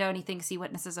of his window and he thinks he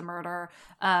witnesses a murder.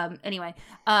 But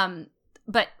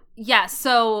yeah,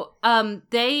 so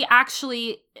they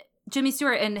actually, Jimmy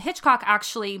Stewart and Hitchcock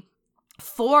actually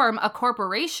form a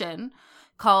corporation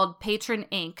called Patron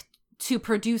Inc. to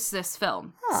produce this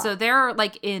film. So they're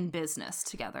like in business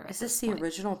together. Is this the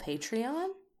original Patreon?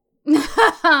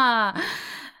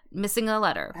 Missing a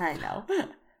letter. I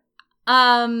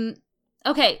know.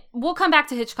 Okay, we'll come back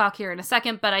to Hitchcock here in a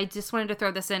second, but I just wanted to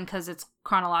throw this in because it's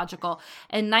chronological.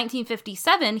 In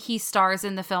 1957, he stars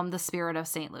in the film The Spirit of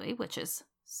St. Louis, which is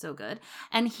so good.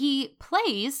 And he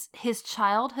plays his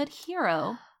childhood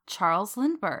hero, Charles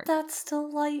Lindbergh. That's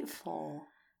delightful.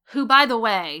 Who, by the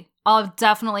way, I'll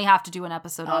definitely have to do an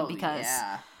episode on because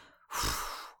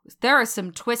there are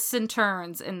some twists and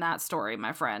turns in that story,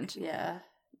 my friend. Yeah.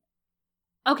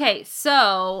 Okay,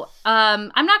 so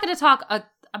I'm not going to talk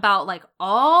about like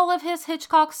all of his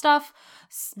Hitchcock stuff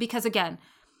because again,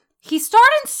 he starred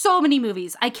in so many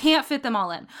movies. I can't fit them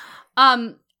all in.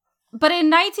 But in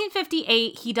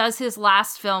 1958, he does his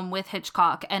last film with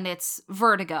Hitchcock and it's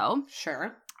Vertigo.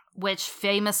 Sure. Which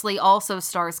famously also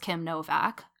stars Kim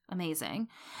Novak. Amazing.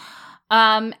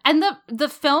 And the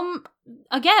film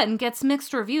again gets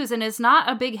mixed reviews and is not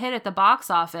a big hit at the box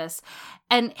office.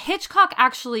 And Hitchcock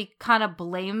actually kind of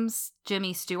blames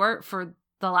Jimmy Stewart for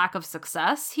the lack of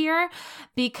success here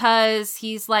because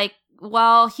he's like,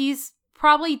 well, he's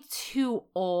probably too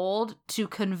old to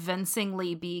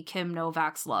convincingly be Kim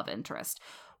Novak's love interest,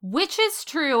 which is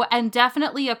true and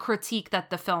definitely a critique that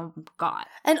the film got.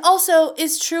 And also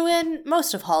is true in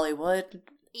most of Hollywood.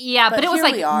 Yeah, but it was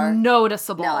like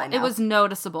noticeable. No, I know. It was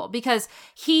noticeable because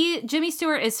Jimmy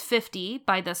Stewart is 50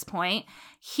 by this point.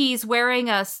 He's wearing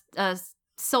a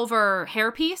silver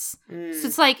hairpiece. So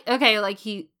it's like, okay, like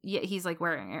he's like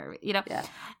wearing hair, you know? Yeah.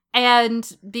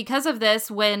 And because of this,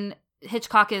 when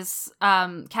Hitchcock is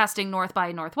casting North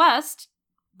by Northwest,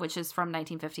 which is from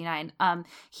 1959,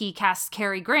 he casts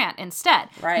Cary Grant instead.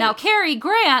 Right. Now, Cary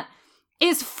Grant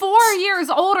is 4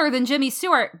 years older than Jimmy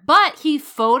Stewart, but he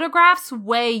photographs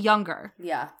way younger.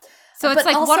 Yeah. So it's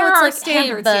like, what are our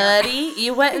standards here? Hey, buddy,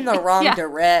 you went in the wrong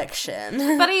direction.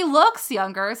 But he looks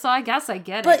younger, so I guess I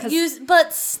get it.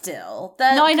 But still.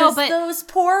 No, I know, but those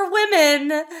poor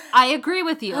women. I agree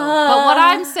with you. But what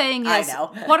I'm saying is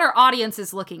what our audience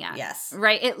is looking at. Yes.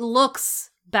 Right? It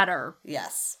looks better.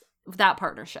 Yes. That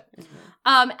partnership.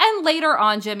 Mm-hmm. And later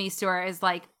on, Jimmy Stewart is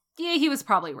like, yeah, he was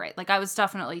probably right. Like, I was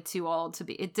definitely too old to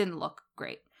be. It didn't look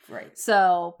great. Right.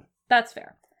 So that's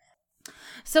fair.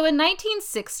 So in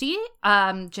 1960,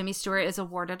 Jimmy Stewart is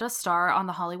awarded a star on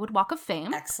the Hollywood Walk of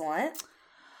Fame. Excellent.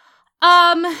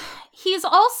 He's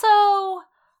also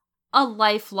a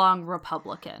lifelong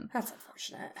Republican. That's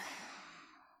unfortunate.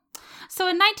 So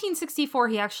in 1964,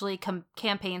 he actually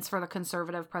campaigns for the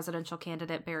conservative presidential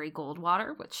candidate Barry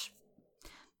Goldwater, which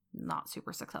not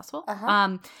super successful.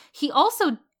 He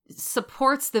also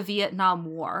supports the Vietnam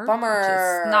War, Bummer. Which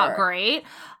is not great.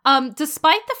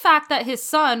 Despite the fact that his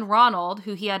son, Ronald,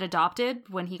 who he had adopted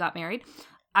when he got married,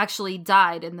 actually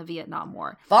died in the Vietnam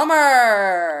War.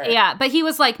 Bummer! Yeah, but he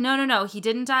was like, no, he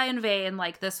didn't die in vain.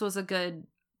 Like, this was a good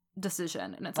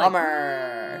decision. And it's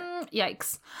Bummer. Like,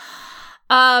 yikes.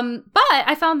 But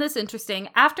I found this interesting.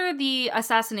 After the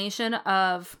assassination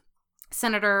of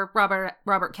Senator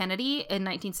Robert Kennedy in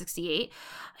 1968,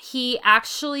 he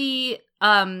actually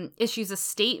issues a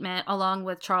statement along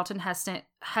with Charlton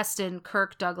Heston,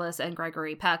 Kirk Douglas, and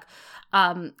Gregory Peck,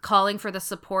 calling for the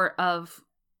support of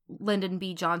Lyndon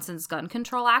B. Johnson's Gun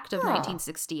Control Act of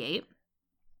 1968.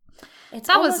 It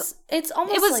was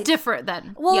like, different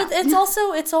then. Well, yeah.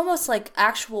 It's almost like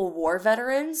actual war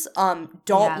veterans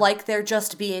don't like there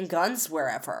just being guns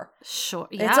wherever. Sure.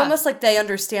 Yeah. It's almost like they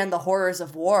understand the horrors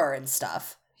of war and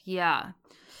stuff. Yeah.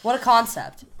 What a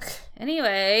concept.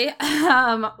 Anyway,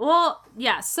 well,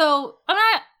 yeah, so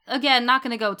I'm not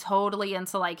going to go totally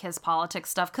into like his politics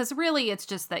stuff, because really it's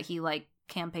just that he like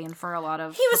campaigned for a lot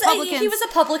of Republicans. He was a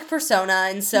public persona,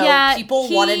 and so people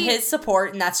wanted his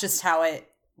support, and that's just how it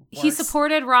works. He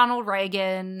supported Ronald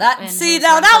Reagan. That was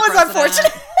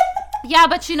unfortunate. Yeah,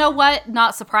 but you know what?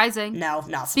 Not surprising. No,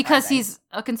 not surprising. Because he's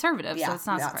a conservative, so it's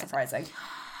not surprising.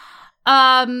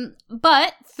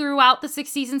 But throughout the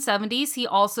 60s and 70s, he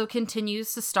also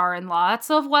continues to star in lots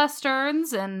of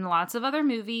Westerns and lots of other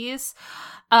movies.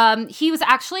 He was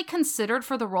actually considered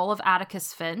for the role of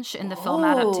Atticus Finch in the film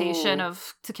adaptation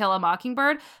of To Kill a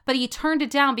Mockingbird, but he turned it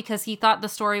down because he thought the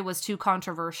story was too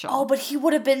controversial. Oh, but he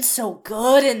would have been so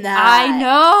good in that. I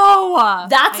know!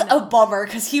 That's a bummer,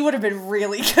 because he would have been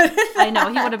really good in that. I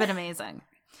know, he would have been amazing.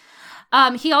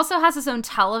 He also has his own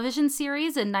television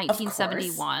series in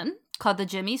 1971 called The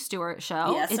Jimmy Stewart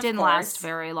Show. Yes, it didn't last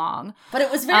very long. But it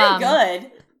was very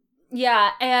good. Yeah,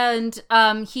 and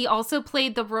he also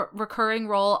played the recurring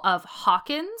role of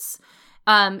Hawkins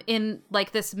in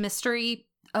like this Mystery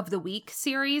of the Week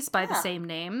series by the same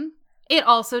name. It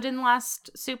also didn't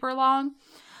last super long.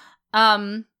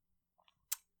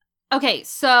 Okay,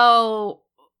 so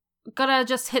gonna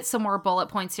just hit some more bullet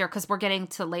points here because we're getting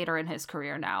to later in his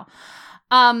career now.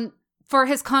 For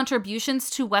his contributions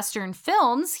to Western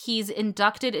films, he's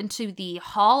inducted into the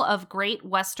Hall of Great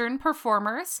Western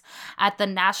Performers at the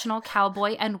National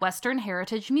Cowboy and Western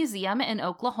Heritage Museum in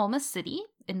Oklahoma City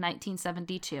in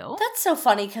 1972. That's so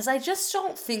funny, because I just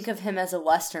don't think of him as a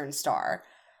Western star.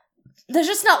 There's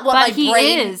just not what my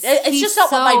brain is. It's just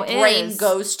not what my brain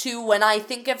goes to when I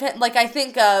think of him. Like, I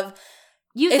think of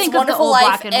It's think of the old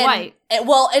Black and White.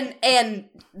 And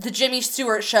the Jimmy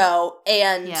Stewart Show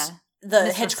and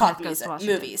the Hitchcock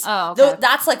movies. Oh, okay.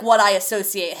 That's like what I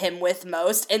associate him with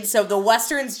most. And so the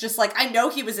Westerns, just like, I know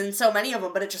he was in so many of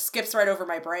them, but it just skips right over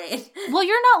my brain. Well,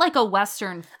 you're not like a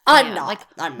Western fan. I'm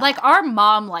not. Like our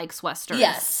mom likes Westerns.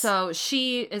 Yes. So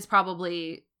she is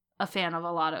probably a fan of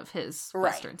a lot of his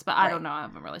Westerns, but I don't know. I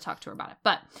haven't really talked to her about it,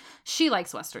 but she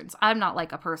likes Westerns. I'm not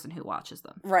like a person who watches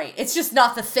them. Right. It's just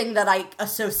not the thing that I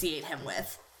associate him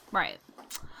with. Right.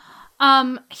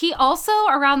 He also,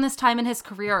 around this time in his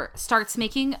career, starts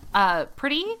making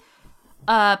pretty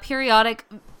periodic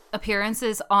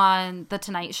appearances on The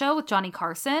Tonight Show with Johnny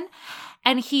Carson,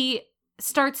 and he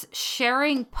starts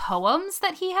sharing poems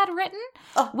that he had written,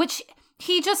 which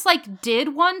he just like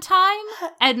did one time,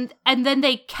 and then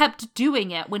they kept doing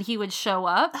it when he would show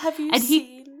up. Have you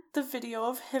seen the video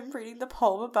of him reading the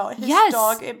poem about his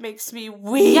dog? It makes me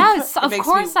weep. Yes, of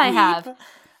course I have.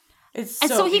 It's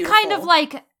and so he kind of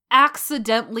like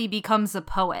accidentally becomes a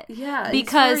poet. Yeah,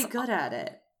 because he's very good at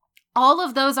it. All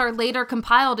of those are later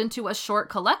compiled into a short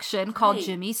collection called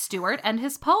Jimmy Stewart and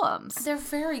His Poems. They're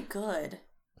very good.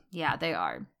 Yeah, they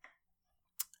are.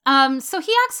 So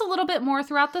he acts a little bit more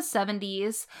throughout the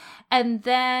 70s, and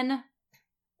then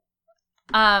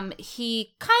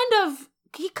he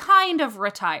kind of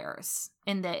retires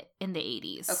in the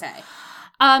 80s. Okay.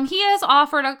 He has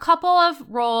offered a couple of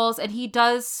roles, and he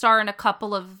does star in a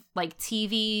couple of like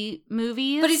TV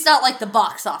movies. But he's not like the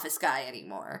box office guy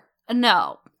anymore.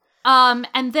 No.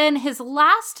 And then his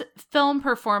last film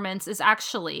performance is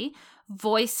actually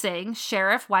voicing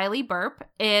Sheriff Wiley Burp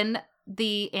in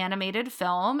the animated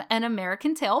film An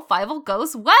American Tail 5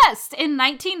 Goes West in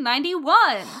 1991.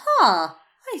 Huh.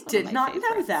 I did not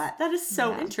know that. That is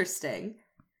so interesting.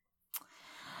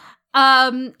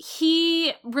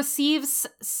 He receives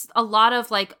a lot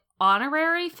of like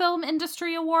honorary film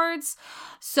industry awards.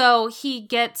 So he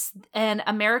gets an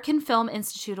American Film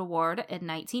Institute Award in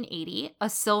 1980, a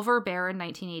Silver Bear in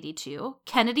 1982,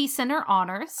 Kennedy Center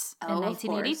Honors in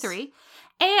 1983,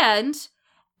 and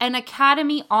an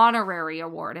Academy Honorary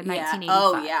Award in 1985.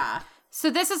 Oh, yeah. So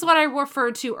this is what I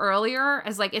referred to earlier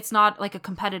as like, it's not like a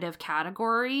competitive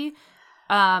category. It's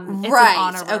an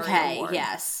honorary award.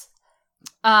 Yes.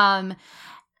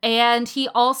 And he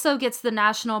also gets the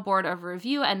National Board of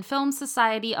Review and Film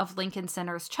Society of Lincoln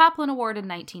Center's Chaplin Award in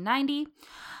 1990.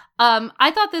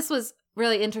 I thought this was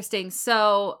really interesting.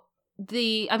 So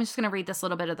I'm just going to read this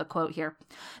little bit of the quote here.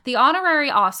 The honorary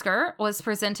Oscar was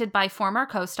presented by former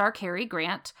co-star Cary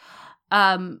Grant,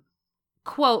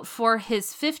 quote, for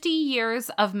his 50 years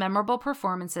of memorable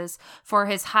performances, for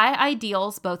his high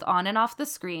ideals both on and off the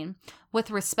screen,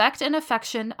 with respect and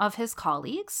affection of his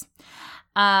colleagues.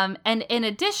 And in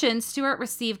addition, Stewart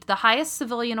received the highest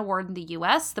civilian award in the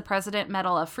U.S., the President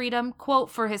Medal of Freedom, quote,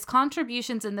 for his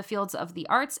contributions in the fields of the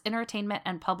arts, entertainment,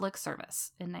 and public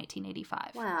service in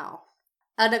 1985. Wow.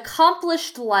 An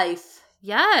accomplished life.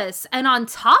 Yes. And on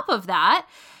top of that,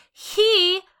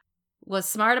 he was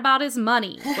smart about his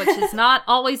money, which is not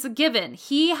always a given.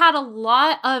 He had a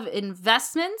lot of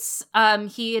investments.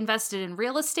 He invested in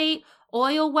real estate,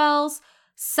 oil wells,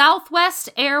 Southwest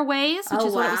Airways, which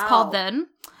is what it was called then.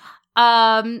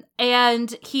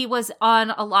 And he was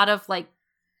on a lot of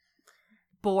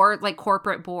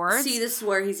corporate boards. See, this is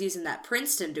where he's using that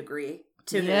Princeton degree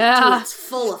to its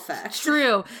full effect.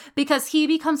 True, because he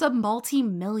becomes a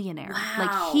multi-millionaire.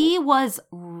 Wow. He was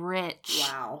rich.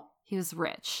 Wow. He was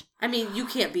rich. I mean, you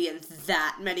can't be in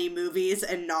that many movies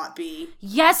and not be.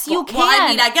 Yes, you can. Well, I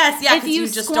mean, I guess, yeah, if you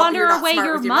just squander you're not away smart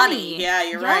your with money. Yeah,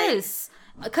 you're right. Yes,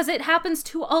 because it happens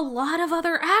to a lot of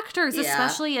other actors,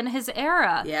 especially in his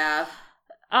era. Yeah.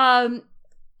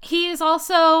 He is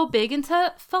also big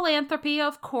into philanthropy,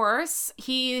 of course.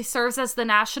 He serves as the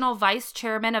National Vice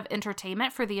Chairman of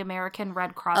Entertainment for the American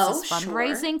Red Cross's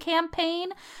fundraising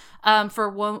campaign for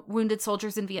wounded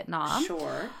soldiers in Vietnam.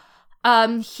 Sure.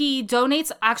 He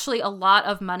donates actually a lot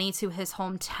of money to his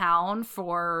hometown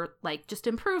for just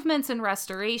improvements and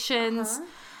restorations.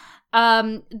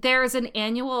 There's an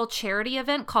annual charity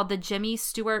event called the Jimmy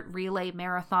Stewart Relay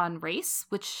Marathon Race,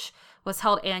 which was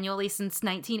held annually since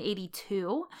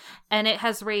 1982, and it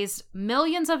has raised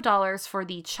millions of dollars for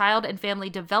the Child and Family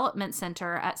Development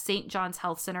Center at St. John's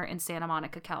Health Center in Santa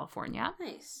Monica, California.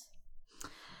 Nice.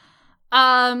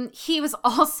 He was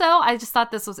also, I just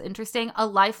thought this was interesting, a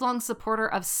lifelong supporter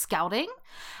of scouting.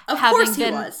 Of course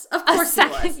he was.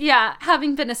 Yeah,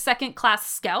 having been a second-class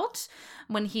scout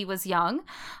when he was young.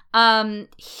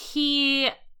 He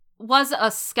was a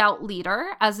scout leader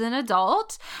as an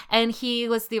adult, and he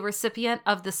was the recipient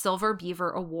of the Silver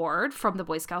Beaver Award from the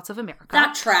Boy Scouts of America.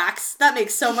 That tracks. That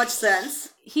makes so much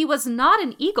sense. He was not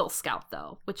an Eagle Scout,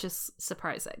 though, which is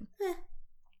surprising.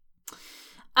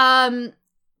 In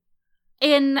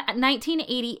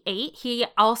 1988, he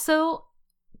also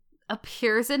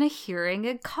appears in a hearing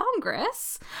in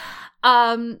Congress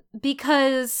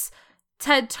because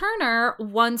Ted Turner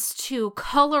wants to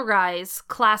colorize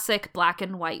classic black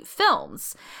and white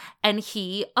films, and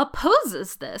he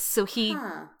opposes this. So he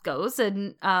goes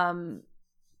and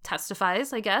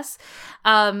testifies, I guess,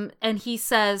 and he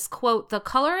says, quote, "The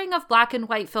coloring of black and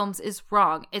white films is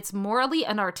wrong. It's morally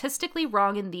and artistically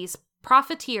wrong, and these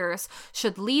profiteers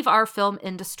should leave our film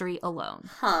industry alone."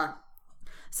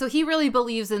 So he really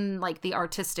believes in the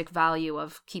artistic value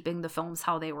of keeping the films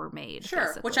how they were made. Sure,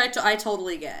 basically. Which I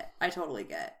totally get.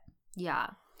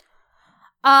 Yeah.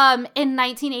 In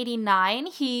 1989,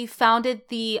 he founded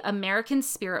the American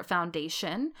Spirit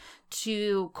Foundation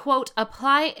to, quote,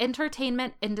 apply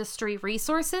entertainment industry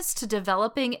resources to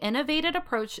developing innovative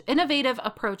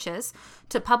approaches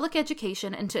to public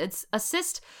education and to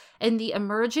assist in the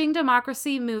emerging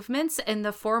democracy movements in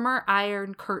the former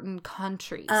Iron Curtain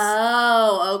countries.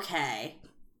 Oh, okay.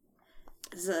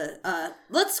 It's a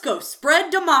let's go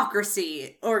spread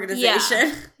democracy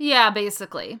organization. Yeah,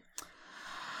 basically.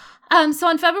 So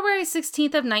on February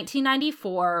 16th of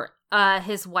 1994,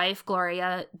 his wife,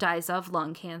 Gloria, dies of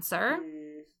lung cancer.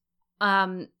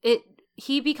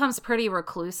 He becomes pretty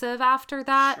reclusive after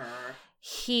that. Sure.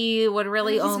 He would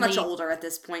really he's only... much older at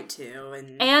this point, too.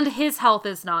 And his health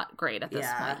is not great at this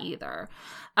point, either.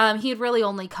 He'd really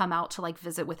only come out to,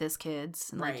 visit with his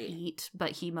kids and, eat.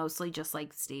 But he mostly just,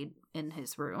 stayed in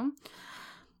his room.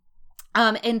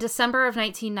 In December of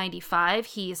 1995,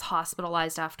 he's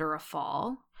hospitalized after a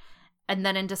fall. And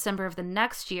then in December of the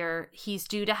next year, he's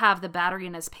due to have the battery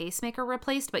in his pacemaker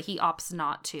replaced, but he opts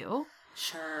not to.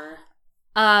 Sure.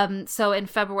 So in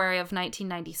February of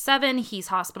 1997, he's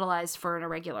hospitalized for an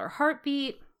irregular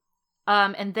heartbeat.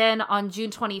 And then on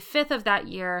June 25th of that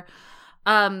year,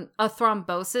 a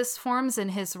thrombosis forms in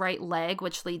his right leg,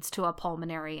 which leads to a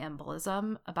pulmonary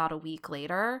embolism about a week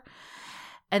later.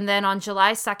 And then on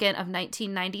July 2nd of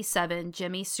 1997,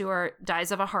 Jimmy Stewart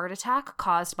dies of a heart attack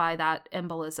caused by that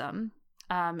embolism.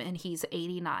 And he's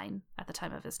 89 at the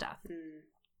time of his death.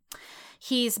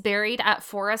 He's buried at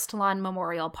Forest Lawn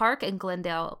Memorial Park in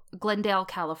Glendale,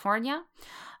 California.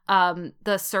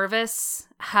 The service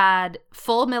had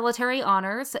full military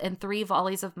honors and 3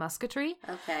 volleys of musketry.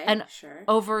 Okay, and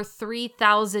over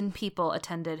 3,000 people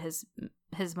attended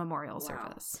his memorial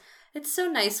service. It's so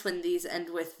nice when these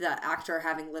end with the actor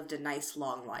having lived a nice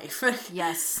long life.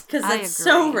 Yes, because it's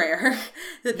so rare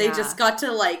that they just got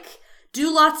to like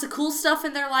do lots of cool stuff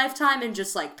in their lifetime and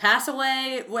just like pass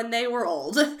away when they were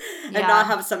old and not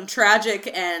have some tragic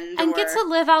end and get to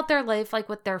live out their life like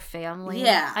with their family.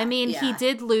 Yeah, I mean, he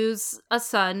did lose a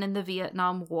son in the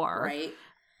Vietnam War, right?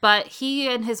 But he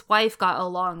and his wife got a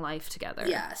long life together.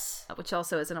 Yes, which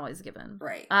also isn't always given,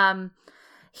 right?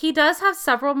 He does have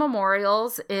several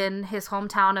memorials in his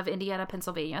hometown of Indiana,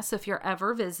 Pennsylvania. So if you're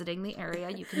ever visiting the area,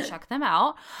 you can check them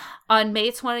out. On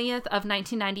May 20th of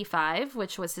 1995,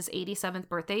 which was his 87th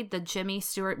birthday, the Jimmy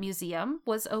Stewart Museum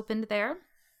was opened there.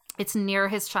 It's near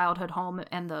his childhood home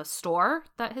and the store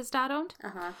that his dad owned.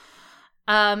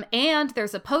 And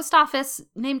there's a post office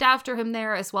named after him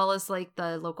there, as well as like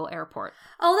the local airport.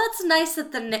 Oh, that's nice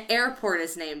that the airport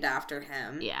is named after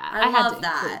him. Yeah, I love had to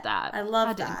include that. I love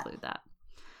had that. to include that.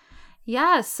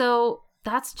 Yeah, so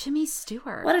that's Jimmy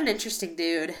Stewart. What an interesting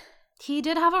dude. He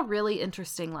did have a really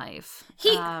interesting life.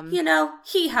 He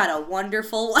had a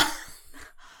wonderful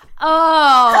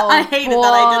Oh, I hated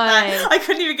that I did that. I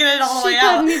couldn't even get it all the way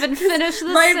out. She couldn't even finish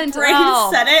the sentence. My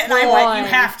brain said it, and I went,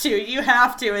 you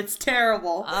have to. It's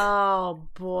terrible. Oh,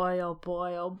 boy, oh,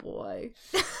 boy, oh, boy.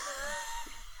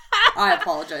 I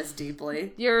apologize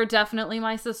deeply. You're definitely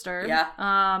my sister.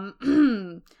 Yeah.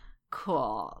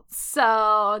 Cool.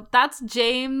 So, that's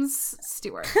James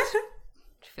Stewart.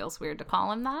 Feels weird to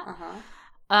call him that.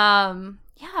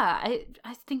 Yeah,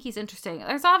 I think he's interesting.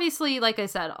 There's obviously, like I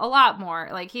said, a lot more.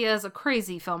 Like, he has a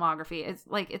crazy filmography.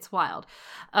 It's wild.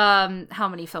 How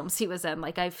many films he was in.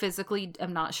 Like, I physically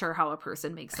am not sure how a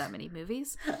person makes that many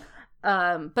movies.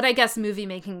 But I guess movie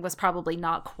making was probably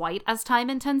not quite as time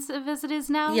intensive as it is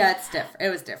now. Yeah, it's different. It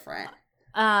was different.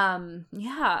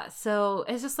 Yeah, so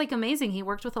it's just like amazing. He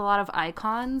worked with a lot of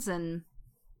icons and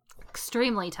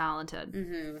extremely talented.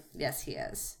 Mm-hmm. Yes, he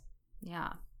is.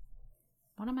 Yeah.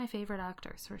 One of my favorite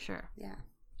actors, for sure. Yeah.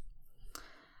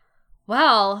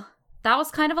 Well, that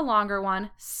was kind of a longer one.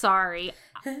 Sorry.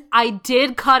 I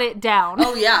did cut it down.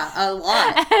 Oh, yeah, a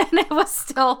lot. And it was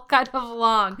still kind of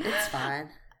long. It's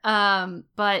fine.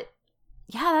 But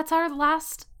yeah, that's our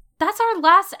last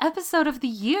episode of the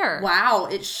year. Wow,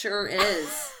 it sure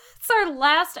is. It's our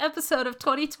last episode of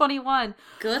 2021.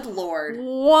 Good Lord.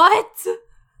 What?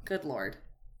 Good Lord.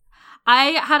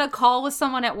 I had a call with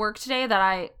someone at work today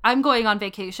that I'm going on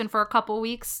vacation for a couple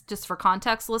weeks, just for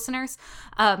context, listeners.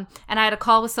 And I had a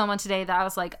call with someone today that I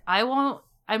was like, I'm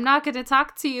not going to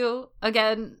talk to you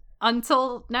again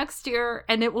until next year,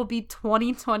 and it will be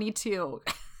 2022.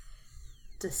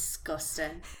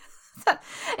 Disgusting.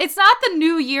 It's not the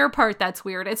new year part that's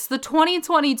weird. It's the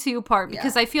 2022 part,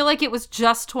 because I feel like it was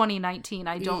just 2019.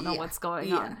 I don't know what's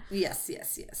going on. Yes.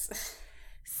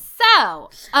 So,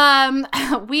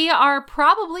 we are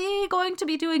probably going to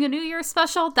be doing a New Year's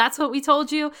special. That's what we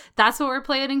told you. That's what we're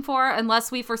planning for,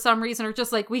 unless we, for some reason, are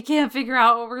just like, we can't figure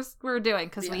out what we're doing,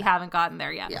 because we haven't gotten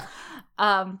there yet. Yeah.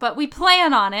 But we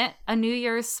plan on it, a New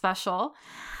Year's special.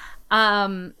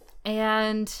 And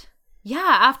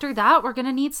yeah, after that, we're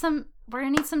gonna need some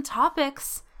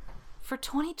topics for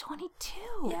 2022.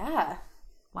 Yeah.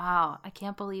 Wow, I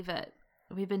can't believe it.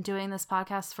 We've been doing this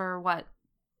podcast for what?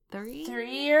 3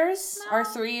 years? No. Our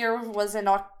 3-year was in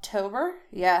October.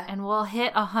 Yeah. And we'll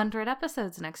hit 100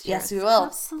 episodes next year. Yes, we will.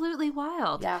 Absolutely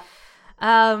wild. Yeah.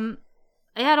 Yeah,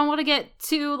 I don't want to get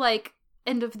too like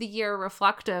end of the year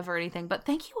reflective or anything, but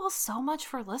thank you all so much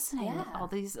for listening all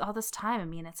this time. I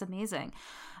mean, it's amazing.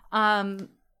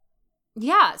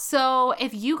 Yeah, so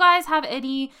if you guys have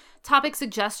any topic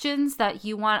suggestions that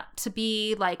you want to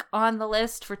be like on the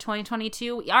list for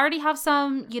 2022, we already have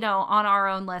some, on our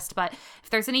own list, but if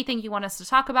there's anything you want us to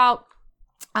talk about,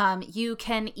 you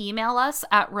can email us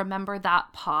at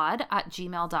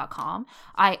rememberthatpod@gmail.com.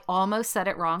 I almost said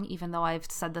it wrong, even though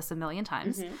I've said this a million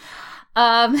times.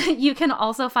 Mm-hmm. You can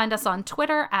also find us on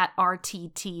Twitter at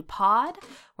RTTpod.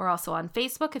 We're also on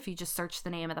Facebook if you just search the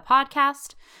name of the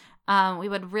podcast. We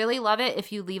would really love it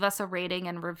if you leave us a rating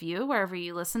and review wherever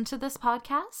you listen to this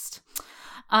podcast.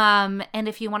 And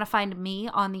if you want to find me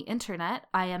on the internet,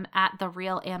 I am at The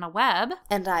Real Anna Webb.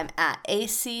 And I'm at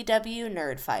ACW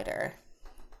Nerdfighter.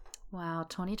 Wow,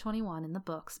 2021 in the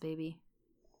books, baby.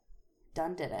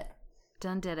 Done did it.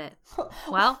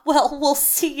 Well, we'll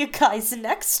see you guys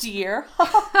next year.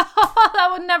 That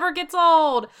one never gets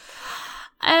old.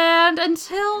 And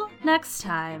until next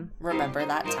time, remember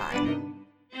that time.